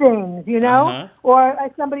 Good things, you know. Uh-huh. Or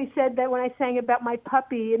somebody said that when I sang about my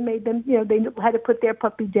puppy, it made them, you know, they had to put their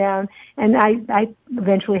puppy down, and I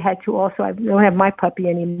eventually had to also. I don't have my puppy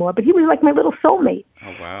anymore, but he was like my little soulmate.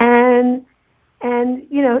 Oh wow. And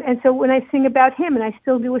you know, and so when I sing about him, and I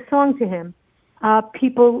still do a song to him,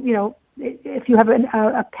 people, you know, if you have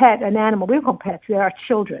a pet, an animal, we don't call pets; they are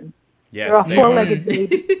children. Yes, they're a they four-legged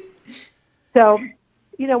baby. So,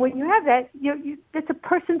 you know, when you have that, that's a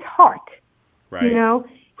person's heart, right. You know,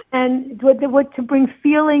 and what to bring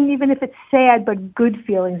feeling, even if it's sad, but good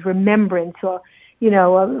feelings, remembrance, or, you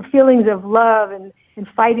know, feelings of love and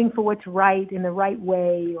fighting for what's right in the right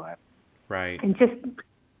way, or right, and just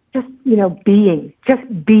you know, being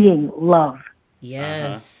love.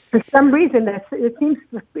 Yes. For some reason, it seems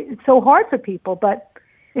it's so hard for people, but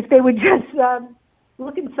if they would just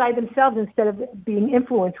look inside themselves instead of being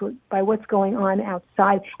influenced by what's going on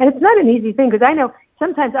outside. And it's not an easy thing, because I know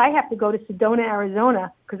sometimes I have to go to Sedona,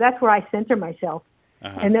 Arizona, because that's where I center myself,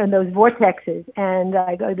 and then those vortexes. And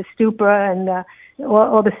I go to the stupa and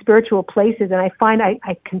all the spiritual places, and I find I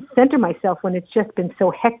can center myself when it's just been so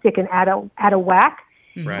hectic and out of whack.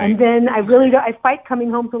 Right. And then I fight coming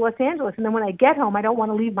home to Los Angeles, and then when I get home, I don't want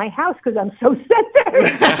to leave my house because I'm so centered.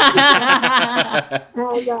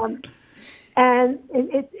 And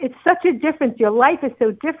it's such a difference. Your life is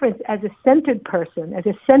so different as a centered person, as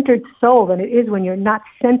a centered soul, than it is when you're not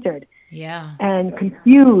centered. Yeah. And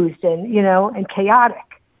confused and, you know, and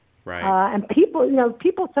chaotic. Right. And people, you know,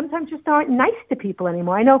 people sometimes just aren't nice to people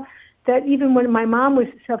anymore. I know that even when my mom was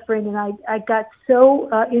suffering, and I got so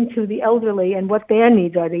into the elderly and what their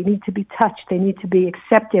needs are. They need to be touched. They need to be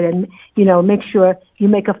accepted, and, you know, make sure you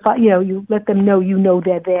you let them know you know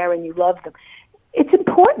they're there and you love them. It's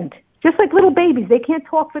important. Just like little babies, they can't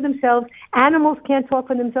talk for themselves. Animals can't talk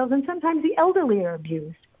for themselves, and sometimes the elderly are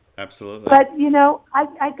abused. Absolutely. But, you know,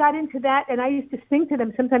 I got into that, and I used to sing to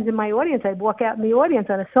them sometimes in my audience. I'd walk out in the audience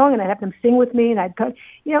on a song, and I'd have them sing with me, and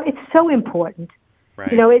you know, it's so important.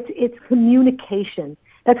 Right. You know, it's communication.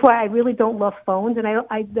 That's why I really don't love phones, and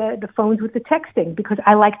the phones with the texting, because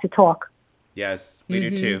I like to talk. Yes, we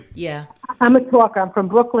do too. Yeah. I'm a talker. I'm from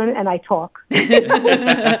Brooklyn, and I talk.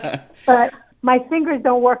 But my fingers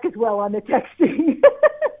don't work as well on the texting.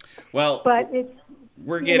 Well, but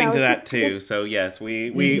we're getting to that too. So yes,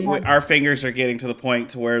 we our fingers are getting to the point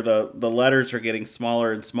to where the letters are getting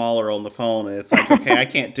smaller and smaller on the phone, and it's like, okay, I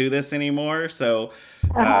can't do this anymore. So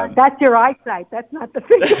that's your eyesight. That's not the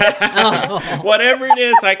finger. Whatever it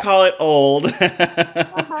is, I call it old.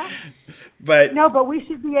 But no, but we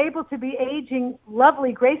should be able to be aging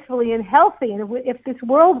lovely, gracefully, and healthy. And if this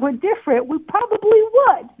world were different, we probably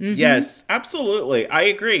would. Mm-hmm. Yes, absolutely. I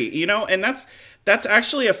agree. You know, and that's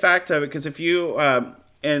actually a fact of it, because if you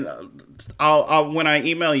and I'll when I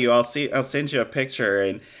email you, I'll send you a picture,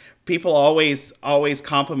 and people always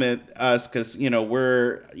compliment us because, you know,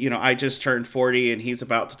 I just turned 40 and he's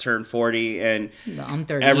about to turn 40, and I'm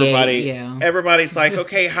 38. Everybody's like,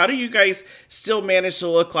 okay, how do you guys still manage to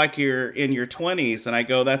look like you're in your 20s? And I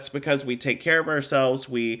go, that's because we take care of ourselves.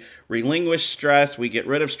 We relinquish stress. We get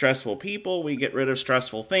rid of stressful people. We get rid of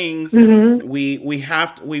stressful things. Mm-hmm.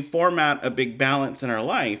 We format a big balance in our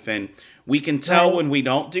life, and we can tell when we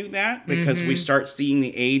don't do that, because we start seeing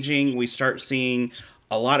the aging. We start seeing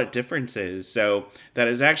a lot of differences. So that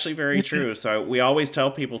is actually very true. So we always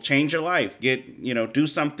tell people, change your life, do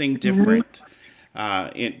something different.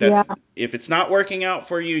 If it's not working out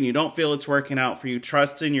for you and you don't feel it's working out for you,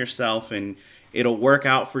 trust in yourself, and it'll work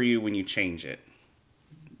out for you when you change it.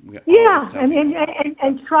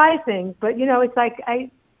 And try things. But, you know, it's like,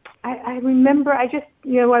 I remember, I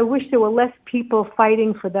wish there were less people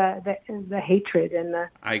fighting for the hatred and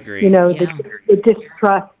I agree. You know, the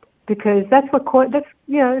distrust. Because it's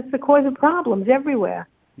the cause of problems everywhere.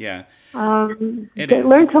 Yeah. Learn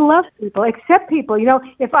to love people, accept people. You know,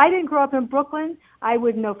 if I didn't grow up in Brooklyn, I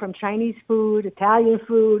would know from Chinese food, Italian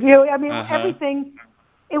food. You know, I mean, everything.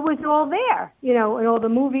 It was all there. You know, in all the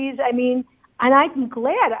movies. I mean, and I'm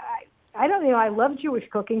glad. I don't know. I love Jewish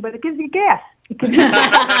cooking, but it gives you gas.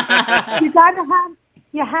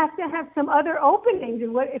 You have to have some other openings,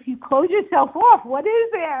 and if you close yourself off, what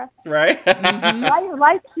is there? Right.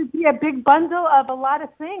 Life should be a big bundle of a lot of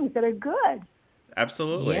things that are good.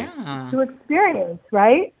 Absolutely. Yeah. to experience,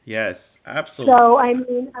 right? Yes, absolutely. So I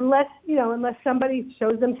mean, unless somebody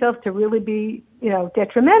shows themselves to really be,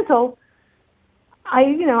 detrimental,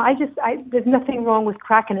 there's nothing wrong with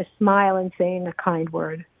cracking a smile and saying a kind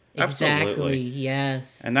word. Exactly. Absolutely.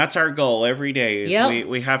 Yes. And that's our goal every day is Yep.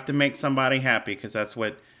 we have to make somebody happy because that's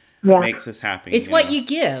what Yeah, makes us happy. It's what you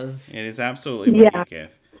give. It is absolutely what Yeah. you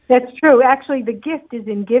give. that's true. Actually, the gift is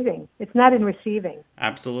in giving. It's not in receiving.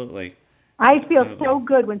 Absolutely. I feel Absolutely. so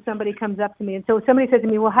good when somebody comes up to me, and so somebody says to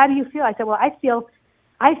me, "Well, how do you feel?" I said, "Well, I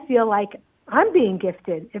feel like I'm being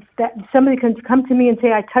gifted. If somebody can come to me and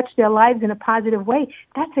say I touched their lives in a positive way,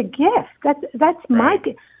 that's a gift. That's my Right.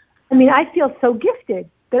 gift. I mean, I feel so gifted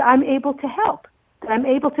that I'm able to help, that I'm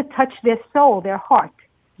able to touch their soul, their heart,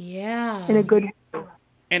 Yeah. in a good way."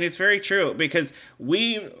 And it's very true because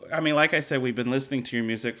like I said, we've been listening to your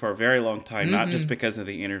music for a very long time, not just because of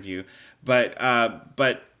the interview, but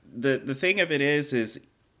the thing of it is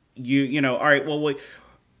all right, well,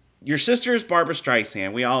 your sister is Barbara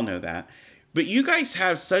Streisand. We all know that. But you guys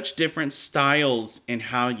have such different styles in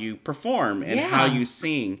how you perform and how Yeah. you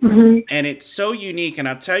sing. Mm-hmm. And it's so unique. And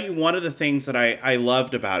I'll tell you, one of the things that I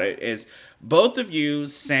loved about it is both of you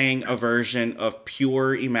sang a version of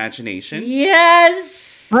Pure Imagination.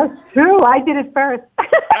 Yes. That's true. I did it first.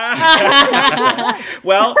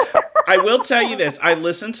 Well, I will tell you this. I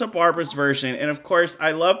listened to Barbara's version, and of course,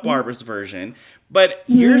 I love Barbara's version, but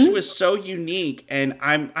yours was so unique, and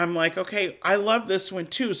I'm like, okay, I love this one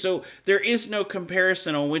too. So there is no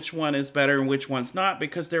comparison on which one is better and which one's not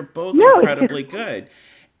because they're both incredibly good.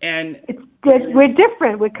 And We're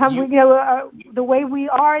different. The way we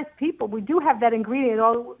are as people, we do have that ingredient.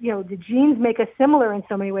 All the genes make us similar in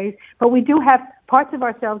so many ways, but we do have parts of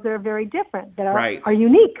ourselves that are very different, that are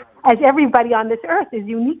unique. As everybody on this earth is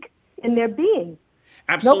unique in their being.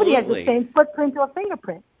 Absolutely. Nobody has the same footprint or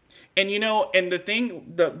fingerprint. And and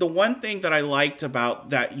the one thing that I liked about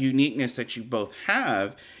that uniqueness that you both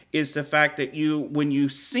have is the fact that when you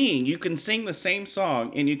sing, you can sing the same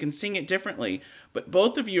song and you can sing it differently, but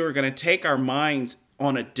both of you are going to take our minds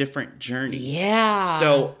on a different journey. Yeah.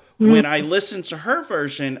 So when I listen to her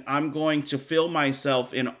version, I'm going to feel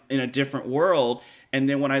myself in a different world. And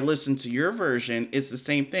then when I listen to your version, it's the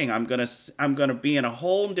same thing. I'm gonna be in a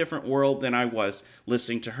whole different world than I was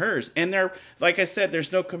listening to hers. And like I said,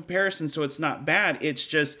 there's no comparison, so it's not bad. It's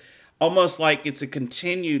just almost like it's a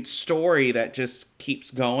continued story that just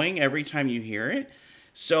keeps going every time you hear it.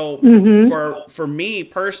 So for me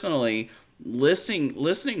personally,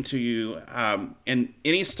 listening to you and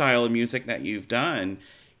any style of music that you've done,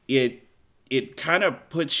 it kind of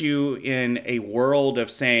puts you in a world of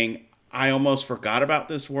saying, I almost forgot about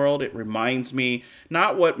this world. It reminds me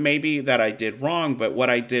not what maybe that I did wrong, but what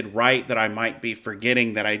I did right that I might be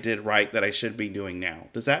forgetting that I did right that I should be doing now.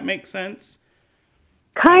 Does that make sense?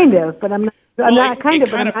 Kind of, but I'm not. It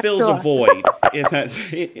kind of fills a void.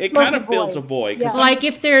 It kind of fills a void. Yeah. Like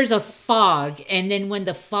if there's a fog, and then when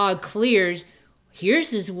the fog clears,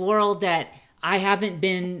 here's this world that I haven't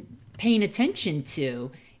been paying attention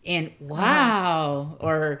to, and wow,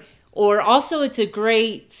 or also it's a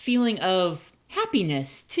great feeling of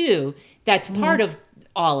happiness too. That's part of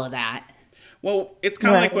all of that. Well, it's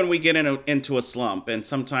kind of like when we get into a slump, and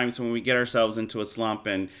sometimes when we get ourselves into a slump,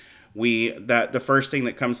 and the first thing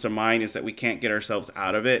that comes to mind is that we can't get ourselves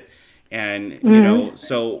out of it, and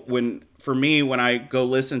so for me, when I go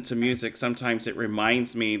listen to music, sometimes it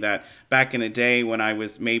reminds me that back in the day when I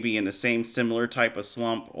was maybe in the same similar type of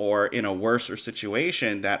slump or in a worse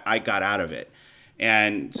situation, that I got out of it.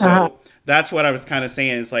 And so that's what I was kind of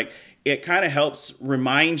saying. It's like, it kind of helps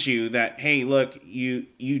remind you that, hey, look, you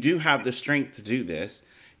do have the strength to do this.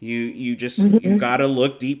 You just, you got to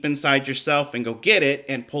look deep inside yourself and go get it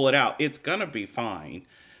and pull it out. It's going to be fine.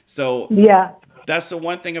 So that's the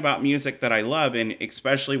one thing about music that I love. And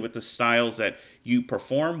especially with the styles that you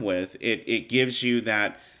perform with, it gives you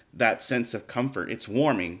that sense of comfort. It's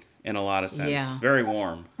warming in a lot of sense. Yeah. Very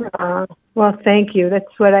warm. Well, thank you. That's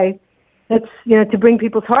to bring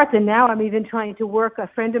people's hearts. And now I'm even trying to work. A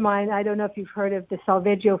friend of mine, I don't know if you've heard of the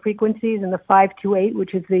Solfeggio frequencies and the 528,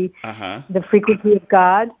 which is the frequency of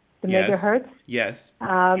God, the megahertz. Yes.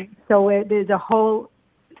 So there's a whole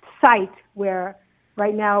site where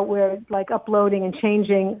right now we're like uploading and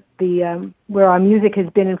changing the where our music has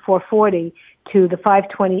been in 440 to the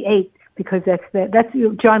 528 because that's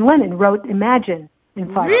John Lennon wrote Imagine in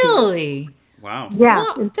 528. Really? Wow. Yeah,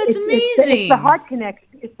 that's amazing. It's the heart connection.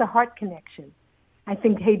 It's the heart connection. I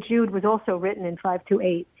think "Hey Jude" was also written in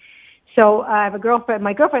 528. So I have a girlfriend.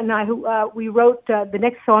 My girlfriend and I, who we wrote the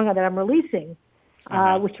next song that I'm releasing,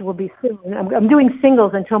 which will be soon. I'm doing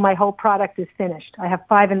singles until my whole product is finished. I have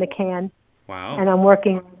 5 in the can, Wow. And I'm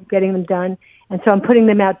working on getting them done. And so I'm putting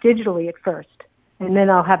them out digitally at first. And then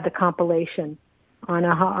I'll have the compilation on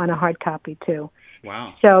a hard copy too.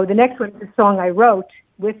 Wow. So the next one is a song I wrote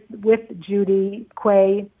with Judy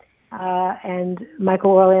Quay and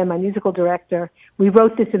Michael Orland, my musical director. We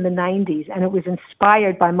wrote this in the 90s, and it was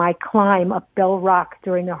inspired by my climb up Bell Rock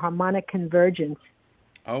during the Harmonic Convergence.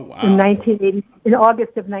 Oh, wow. In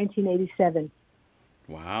August of 1987.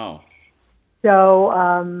 Wow.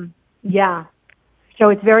 So, yeah. So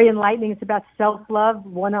it's very enlightening. It's about self-love,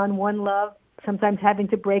 one-on-one love, sometimes having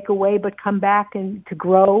to break away but come back and to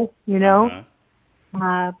grow, you know.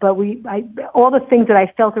 But all the things that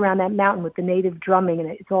I felt around that mountain with the native drumming in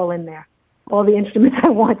it, it's all in there. All the instruments I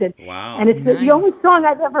wanted. Wow. And it's the only song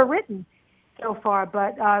I've ever written so far,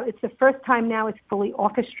 but it's the first time now it's fully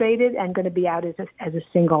orchestrated and going to be out as a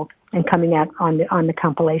single and coming out on the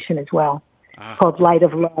compilation as well. Called Light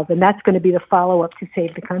of Love, and that's going to be the follow-up to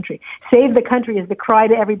Save the Country. Save the Country is the cry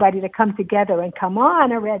to everybody to come together and come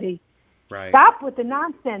on already. Right. Stop with the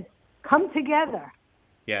nonsense. Come together.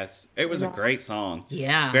 Yes, it was a great song.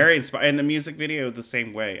 Yeah. Very inspiring. And the music video the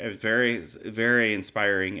same way. It was very, very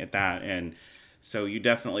inspiring at that. And so you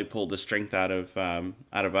definitely pulled the strength out of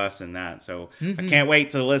us in that. So I can't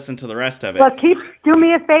wait to listen to the rest of it. Well, do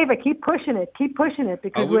me a favor. Keep pushing it.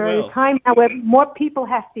 Because we're at a time now where more people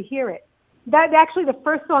have to hear it. That actually, the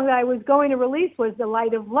first song that I was going to release was The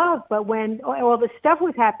Light of Love. But when all the stuff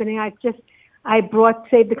was happening, I brought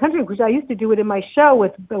Save the Country, because I used to do it in my show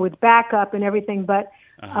with backup and everything. But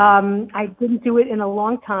I didn't do it in a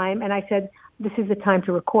long time. And I said, this is the time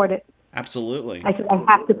to record it. Absolutely. I said, I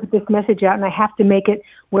have to put this message out, and I have to make it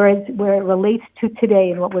where it relates to today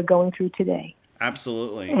and what we're going through today.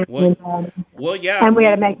 Absolutely. And, well, yeah. And we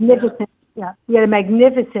had a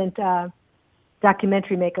magnificent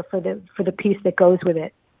documentary maker for the piece that goes with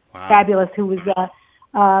it. Wow. Fabulous, who was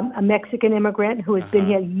a Mexican immigrant who has been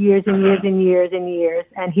here years and years and years and years,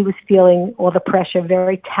 and he was feeling all the pressure.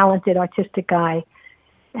 Very talented, artistic guy.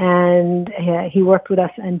 And he worked with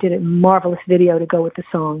us and did a marvelous video to go with the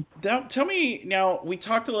song. Now, tell me, now, we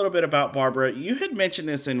talked a little bit about Barbara. You had mentioned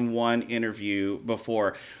this in one interview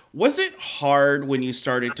before. Was it hard when you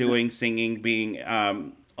started doing singing, being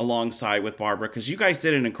alongside with Barbara? Because you guys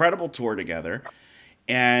did an incredible tour together.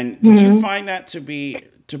 And did you find that to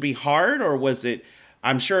be hard, or was it,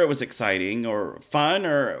 I'm sure it was exciting or fun,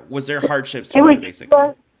 or was there hardships to it,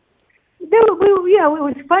 basically? It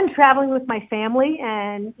was fun traveling with my family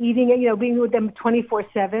and eating, being with them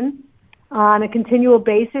 24/7 on a continual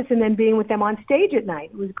basis, and then being with them on stage at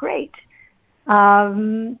night. It was great.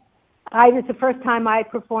 It's the first time I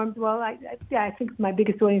performed. Well, I think my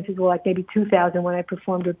biggest audiences were like maybe 2,000 when I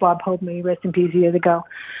performed with Bob Hope, rest in peace, years ago.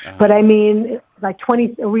 But I mean, like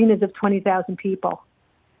 20 arenas of 20,000 people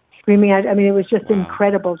screaming out. I mean, it was just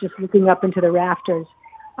incredible, just looking up into the rafters.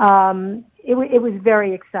 It was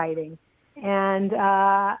very exciting. And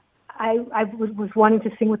I was wanting to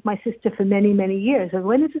sing with my sister for many, many years.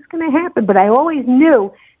 When is this going to happen? But I always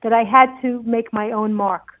knew that I had to make my own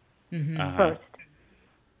mark first.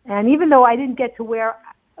 And even though I didn't get to where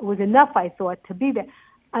it was enough, I thought, to be there,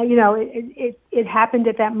 it happened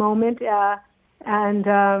at that moment, and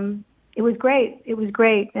it was great. It was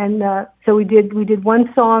great. And so we did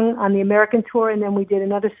one song on the American tour, and then we did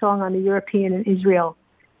another song on the European and Israel.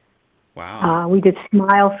 Wow. We did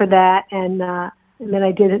Smile for that, and then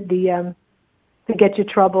I did the Forget Your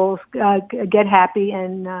Troubles, Get Happy,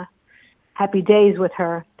 and Happy Days with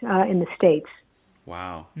her in the States.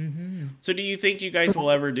 Wow. Mm-hmm. So do you think you guys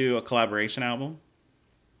will ever do a collaboration album?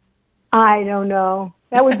 I don't know.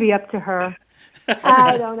 That would be up to her.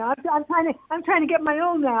 I don't know. I'm trying to get my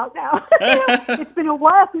own out now. It's been a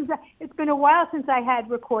while since I had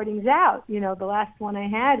recordings out. The last one I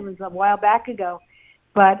had was a while back ago.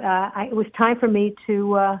 But it was time for me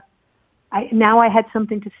to. Now I had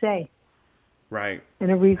something to say, right,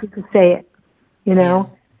 and a reason to say it, Yeah.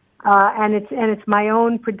 And it's my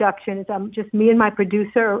own production. It's just me and my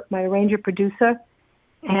producer, my arranger producer,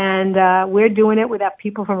 and we're doing it without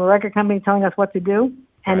people from a record company telling us what to do.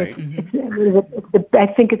 And right. I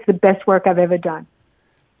think it's the best work I've ever done.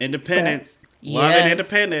 Independence, loving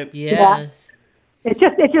independence. Yes. It's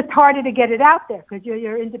just harder to get it out there because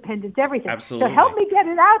you're independent everything. Absolutely. So help me get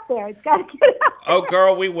it out there. It's got to get it out there. Oh,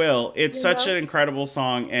 girl, we will. It's such an incredible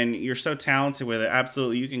song, and you're so talented with it.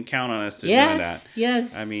 Absolutely. You can count on us to do that.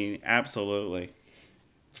 Yes. I mean, absolutely.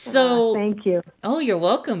 So thank you. Oh, you're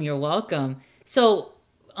welcome. You're welcome. So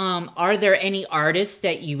are there any artists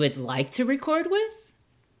that you would like to record with?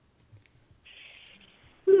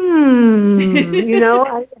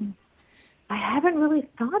 I haven't really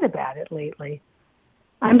thought about it lately.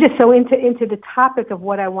 I'm just so into the topic of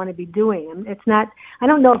what I want to be doing. It's not. I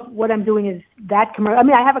don't know if what I'm doing is that commercial. I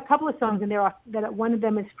mean, I have a couple of songs, and that one of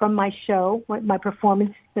them is from my show, my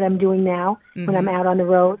performance that I'm doing now when I'm out on the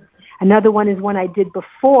road. Another one is one I did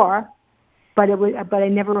before, but I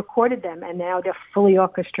never recorded them, and now they're fully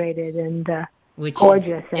orchestrated and which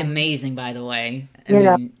gorgeous. Is amazing, by the way. You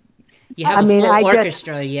know, you have a full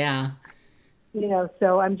orchestra, yeah. You know,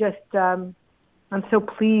 so I'm just I'm so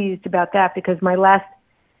pleased about that because my last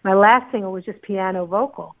single was just piano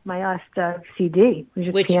vocal. My last CD was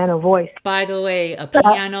just piano voice. By the way, a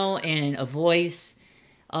piano and a voice.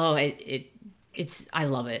 Oh, it's I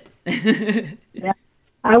love it. Yeah.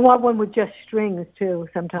 I want one with just strings too.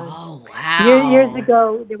 Sometimes. Oh wow! Years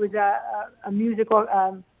ago, there was a musical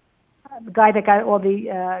guy that got all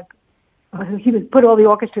the he put all the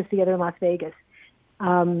orchestras together in Las Vegas,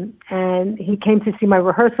 and he came to see my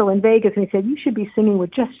rehearsal in Vegas, and he said, "You should be singing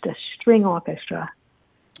with just a string orchestra."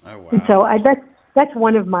 Oh wow! And so that's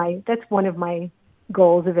one of my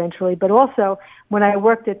goals eventually. But also, when I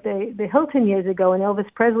worked at the Hilton years ago, and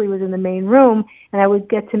Elvis Presley was in the main room, and I would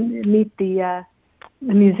get to meet the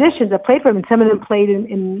musicians that played for him, and some of them played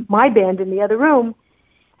in my band in the other room.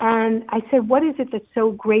 And I said, what is it that's so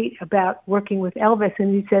great about working with Elvis?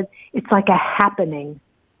 And he said, it's like a happening.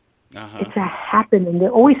 It's a happening. They're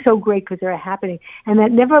always so great because they're a happening. And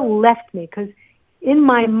that never left me because in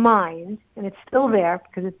my mind, and it's still there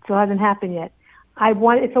because it still hasn't happened yet,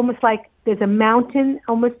 it's almost like there's a mountain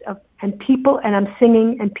and people, and I'm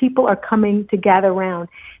singing, and people are coming to gather around.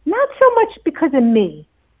 Not so much because of me,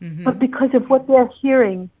 but because of what they're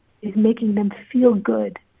hearing is making them feel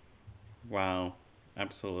good. Wow,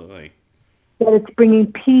 absolutely. That it's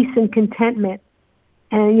bringing peace and contentment,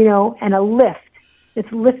 and and a lift.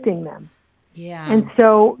 It's lifting them. Yeah. And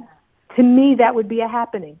so, to me, that would be a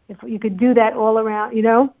happening if you could do that all around.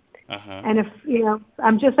 And if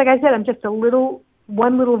I'm just like I said, I'm just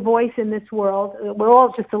one little voice in this world. We're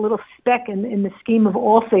all just a little speck in the scheme of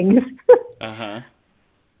all things.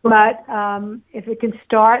 But if it can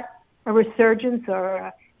start a resurgence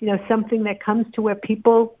or something that comes to where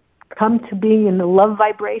people come to being in the love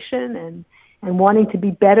vibration and wanting to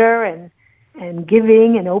be better and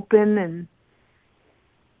giving and open, and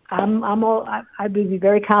I'd be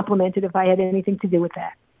very complimented if I had anything to do with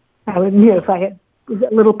that. I would, if I had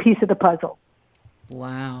a little piece of the puzzle.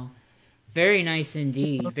 Wow. Very nice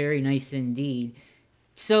indeed. Very nice indeed.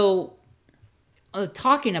 So,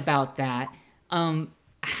 talking about that,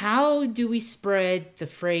 how do we spread the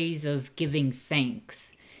phrase of giving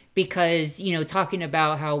thanks? Because, talking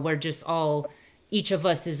about how we're just each of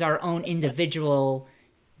us is our own individual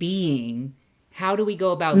being, how do we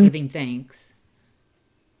go about giving thanks?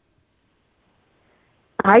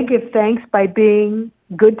 I give thanks by being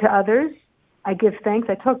good to others. I give thanks.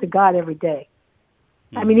 I talk to God every day.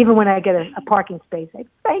 I mean, even when I get a parking space, I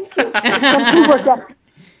thank you. Thank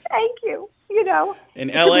you. In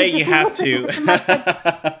LA, you have to.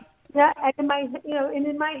 Yeah, and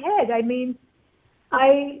in my head, I mean,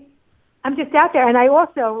 I'm just out there, and I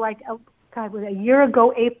also it was a year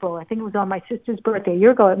ago, April. I think it was on my sister's birthday. A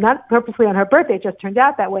year ago, not purposely on her birthday, it just turned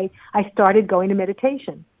out that way. I started going to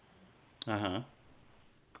meditation.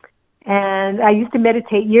 And I used to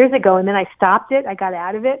meditate years ago, and then I stopped it. I got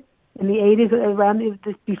out of it in the 80s, around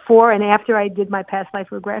before and after I did my past life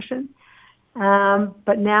regression.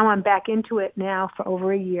 But now I'm back into it now for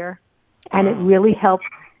over a year, and it really helps.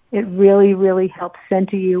 It really, really helps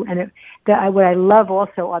center you. And what I love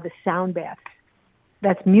also are the sound baths.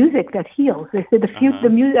 That's music that heals. They said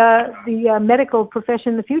the medical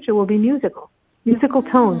profession in the future will be musical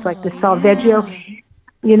tones like the solfeggio.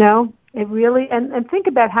 It really and think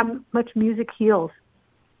about how much music heals.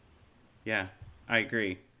 Yeah, I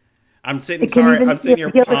agree. I'm sitting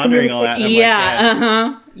here pondering all that.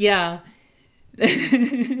 Yeah.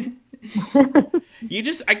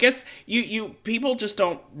 I guess you people just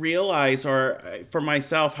don't realize, or for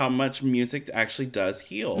myself, how much music actually does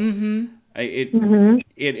heal. It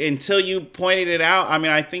until you pointed it out. I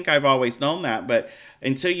mean, I think I've always known that, but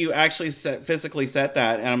until you actually physically said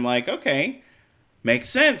that, and I'm like, okay, makes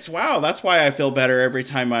sense. Wow, that's why I feel better every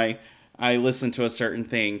time I listen to a certain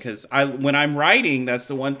thing, because when I'm writing, that's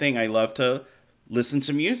the one thing I love to listen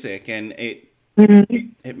to music, and it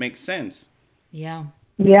makes sense. Yeah.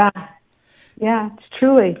 It's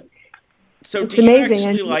truly. So it's do you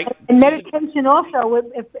amazing. And meditation also.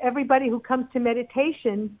 If everybody who comes to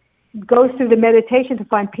meditation goes through the meditation to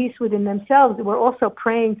find peace within themselves, we're also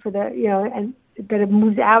praying for and that it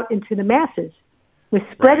moves out into the masses. We're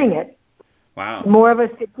spreading it. Wow. The more of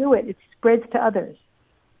us that do it, it spreads to others.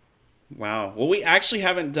 Wow. Well, we actually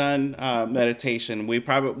haven't done meditation. We've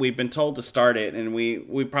been told to start it, and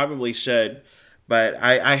we probably should. But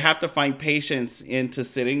I have to find patience into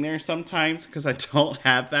sitting there sometimes because I don't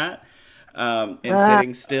have that and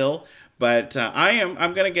sitting still. But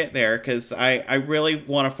I'm going to get there because I really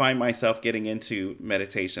want to find myself getting into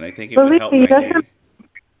meditation. I think it would help my day.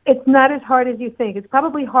 It's not as hard as you think. It's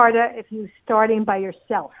probably harder if you're starting by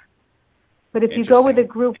yourself. But if you go with a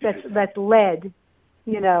group that's led,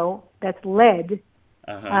 and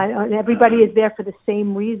everybody is there for the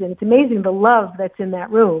same reason. It's amazing the love that's in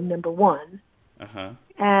that room, number one. And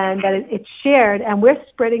that it's shared, and we're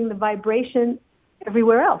spreading the vibration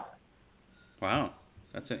everywhere else. Wow.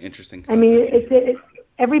 That's an interesting concept. I mean, it's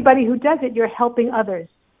everybody who does it, you're helping others.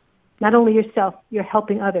 Not only yourself, you're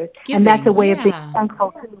helping others. And that's a way of being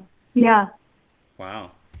thankful, too. Yeah.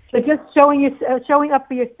 Wow. So just showing up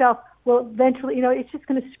for yourself will eventually, it's just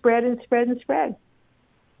going to spread and spread and spread.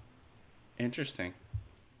 Interesting.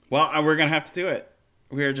 Well, we're going to have to do it.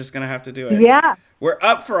 We're just going to have to do it. Yeah. We're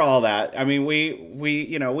up for all that. I mean,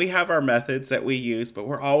 we have our methods that we use, but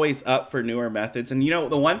we're always up for newer methods. And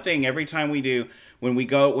the one thing every time we do when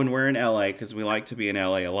we're in LA, because we like to be in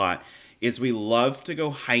LA a lot, is we love to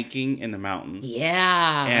go hiking in the mountains.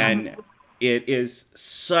 Yeah. And it is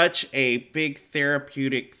such a big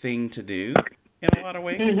therapeutic thing to do in a lot of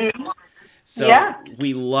ways. Mm-hmm. So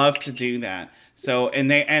we love to do that. So,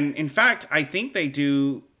 and in fact, I think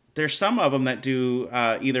there's some of them that do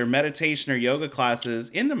either meditation or yoga classes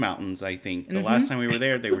in the mountains, I think. The last time we were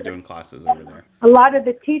there, they were doing classes over there. A lot of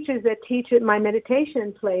the teachers that teach at my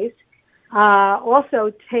meditation place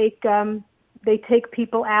also take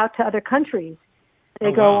people out to other countries.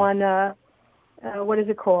 They go on, what is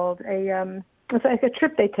it called? It's like a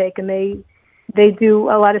trip they take, and they do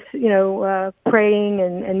a lot of, praying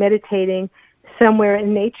and meditating somewhere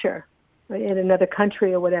in nature, in another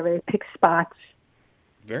country or whatever. They pick spots.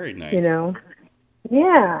 Very nice.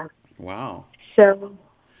 Yeah. Wow. So,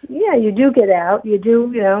 yeah, you do get out. You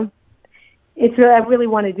do, I really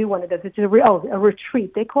want to do one of those. It's a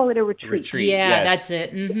retreat. They call it a retreat. Yeah, yes. That's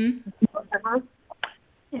it. Mm-hmm.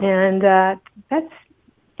 And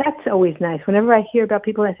that's always nice. Whenever I hear about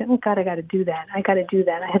people, I say, oh, God, I got to do that. I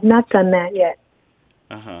have not done that yet.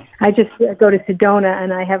 I just go to Sedona,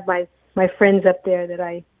 and I have my friends up there that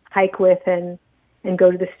I hike with and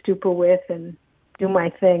go to the stupa with and do my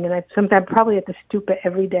thing. And I'm probably at the stupa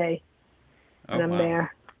every day when I'm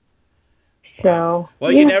there. So,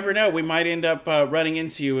 well, you never know. We might end up running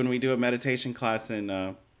into you when we do a meditation class in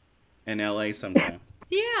LA sometime.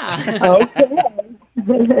 Yeah.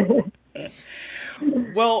 Okay.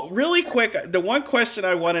 Well, really quick, the one question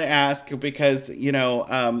I want to ask, because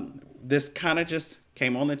this kind of just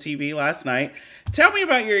came on the TV last night. Tell me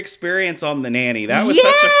about your experience on The Nanny. That was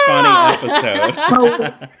such a funny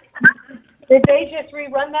episode. Did they just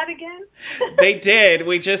rerun that again? They did.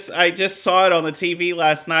 I just saw it on the TV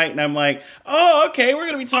last night, and I'm like, oh, okay, we're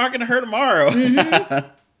going to be talking to her tomorrow. Mm-hmm.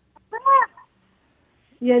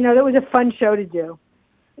 Yeah, no, that was a fun show to do.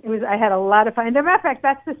 I had a lot of fun. And as a matter of fact,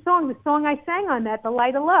 that's the song I sang on that, The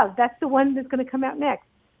Light of Love. That's the one that's going to come out next.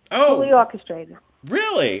 Oh. Fully orchestrated.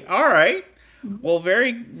 Really? All right. Well,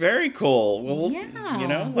 very, very cool. Well,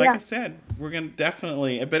 I said, we're going to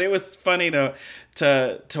definitely, but it was funny to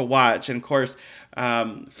watch. And of course,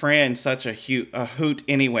 Fran's such a hoot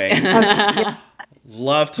anyway.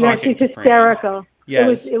 Love talking to Fran. Hysterical.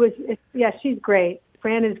 Yes. She's great.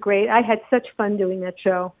 Fran is great. I had such fun doing that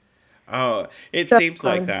show. Oh, it seems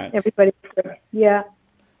like that. Everybody's good. Yeah.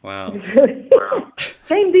 Wow.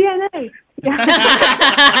 Same DNA.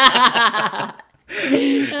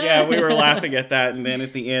 Yeah, we were laughing at that, and then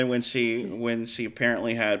at the end when she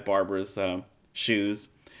apparently had Barbara's shoes,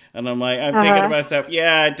 and I'm thinking to myself,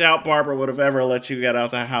 yeah, I doubt Barbara would have ever let you get out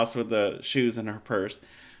of that house with the shoes in her purse.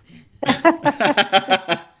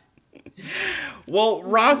 Well,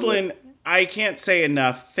 Rosalind, I can't say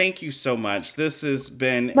enough. Thank you so much. This has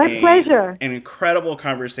been my pleasure. An incredible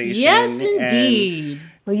conversation. Yes, indeed.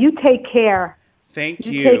 Well, you take care. Thank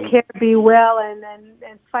you. You take care, be well,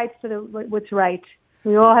 and fight for what's right.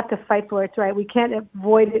 We all have to fight for what's right. We can't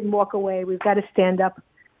avoid it and walk away. We've got to stand up.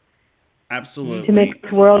 Absolutely. To make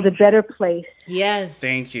this world a better place. Yes.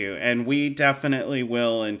 Thank you. And we definitely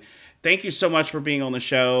will. And thank you so much for being on the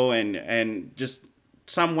show, and just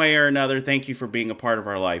some way or another, thank you for being a part of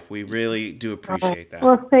our life. We really do appreciate that.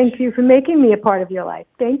 Well, thank you for making me a part of your life.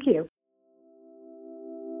 Thank you.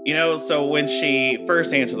 So when she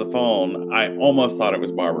first answered the phone, I almost thought it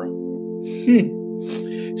was Barbara.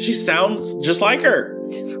 She sounds just like her.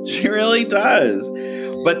 She really does.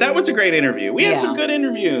 But that was a great interview. We have some good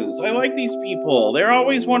interviews. I like these people. They're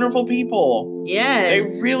always wonderful people. Yes. They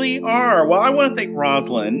really are. Well, I want to thank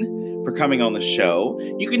Rosalind for coming on the show.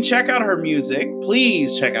 You can check out her music.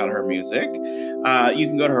 Please check out her music. You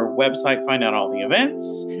can go to her website, find out all the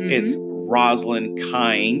events. It's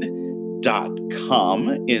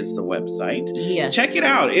RosalindKind.com is the website. Yes. Check it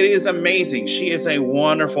out. It is amazing. She is a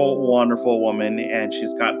wonderful, wonderful woman, and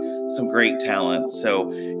she's got some great talent.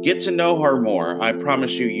 So get to know her more. I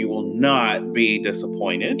promise you, you will not be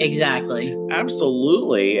disappointed. Exactly.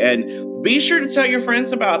 Absolutely. And be sure to tell your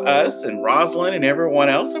friends about us and Rosalind and everyone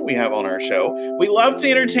else that we have on our show. We love to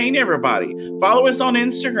entertain everybody. Follow us on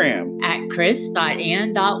Instagram at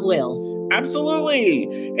chris.and.will. Absolutely.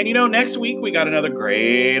 And next week we got another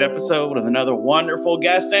great episode with another wonderful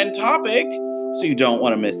guest and topic, so you don't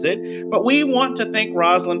want to miss it. But we want to thank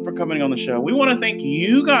Rosalind for coming on the show. We want to thank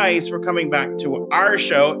you guys for coming back to our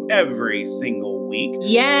show every single week.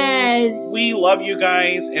 Yes. We love you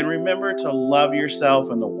guys, and remember to love yourself,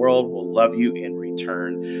 and the world will love you in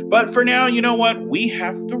return. But for now, you know what? We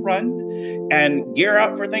have to run and gear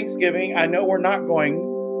up for Thanksgiving. I know we're not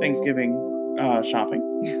going Thanksgiving shopping.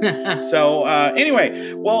 So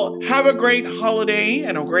anyway, well, have a great holiday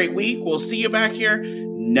and a great week. We'll see you back here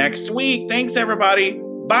next week. Thanks, everybody.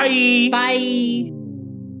 Bye. Bye.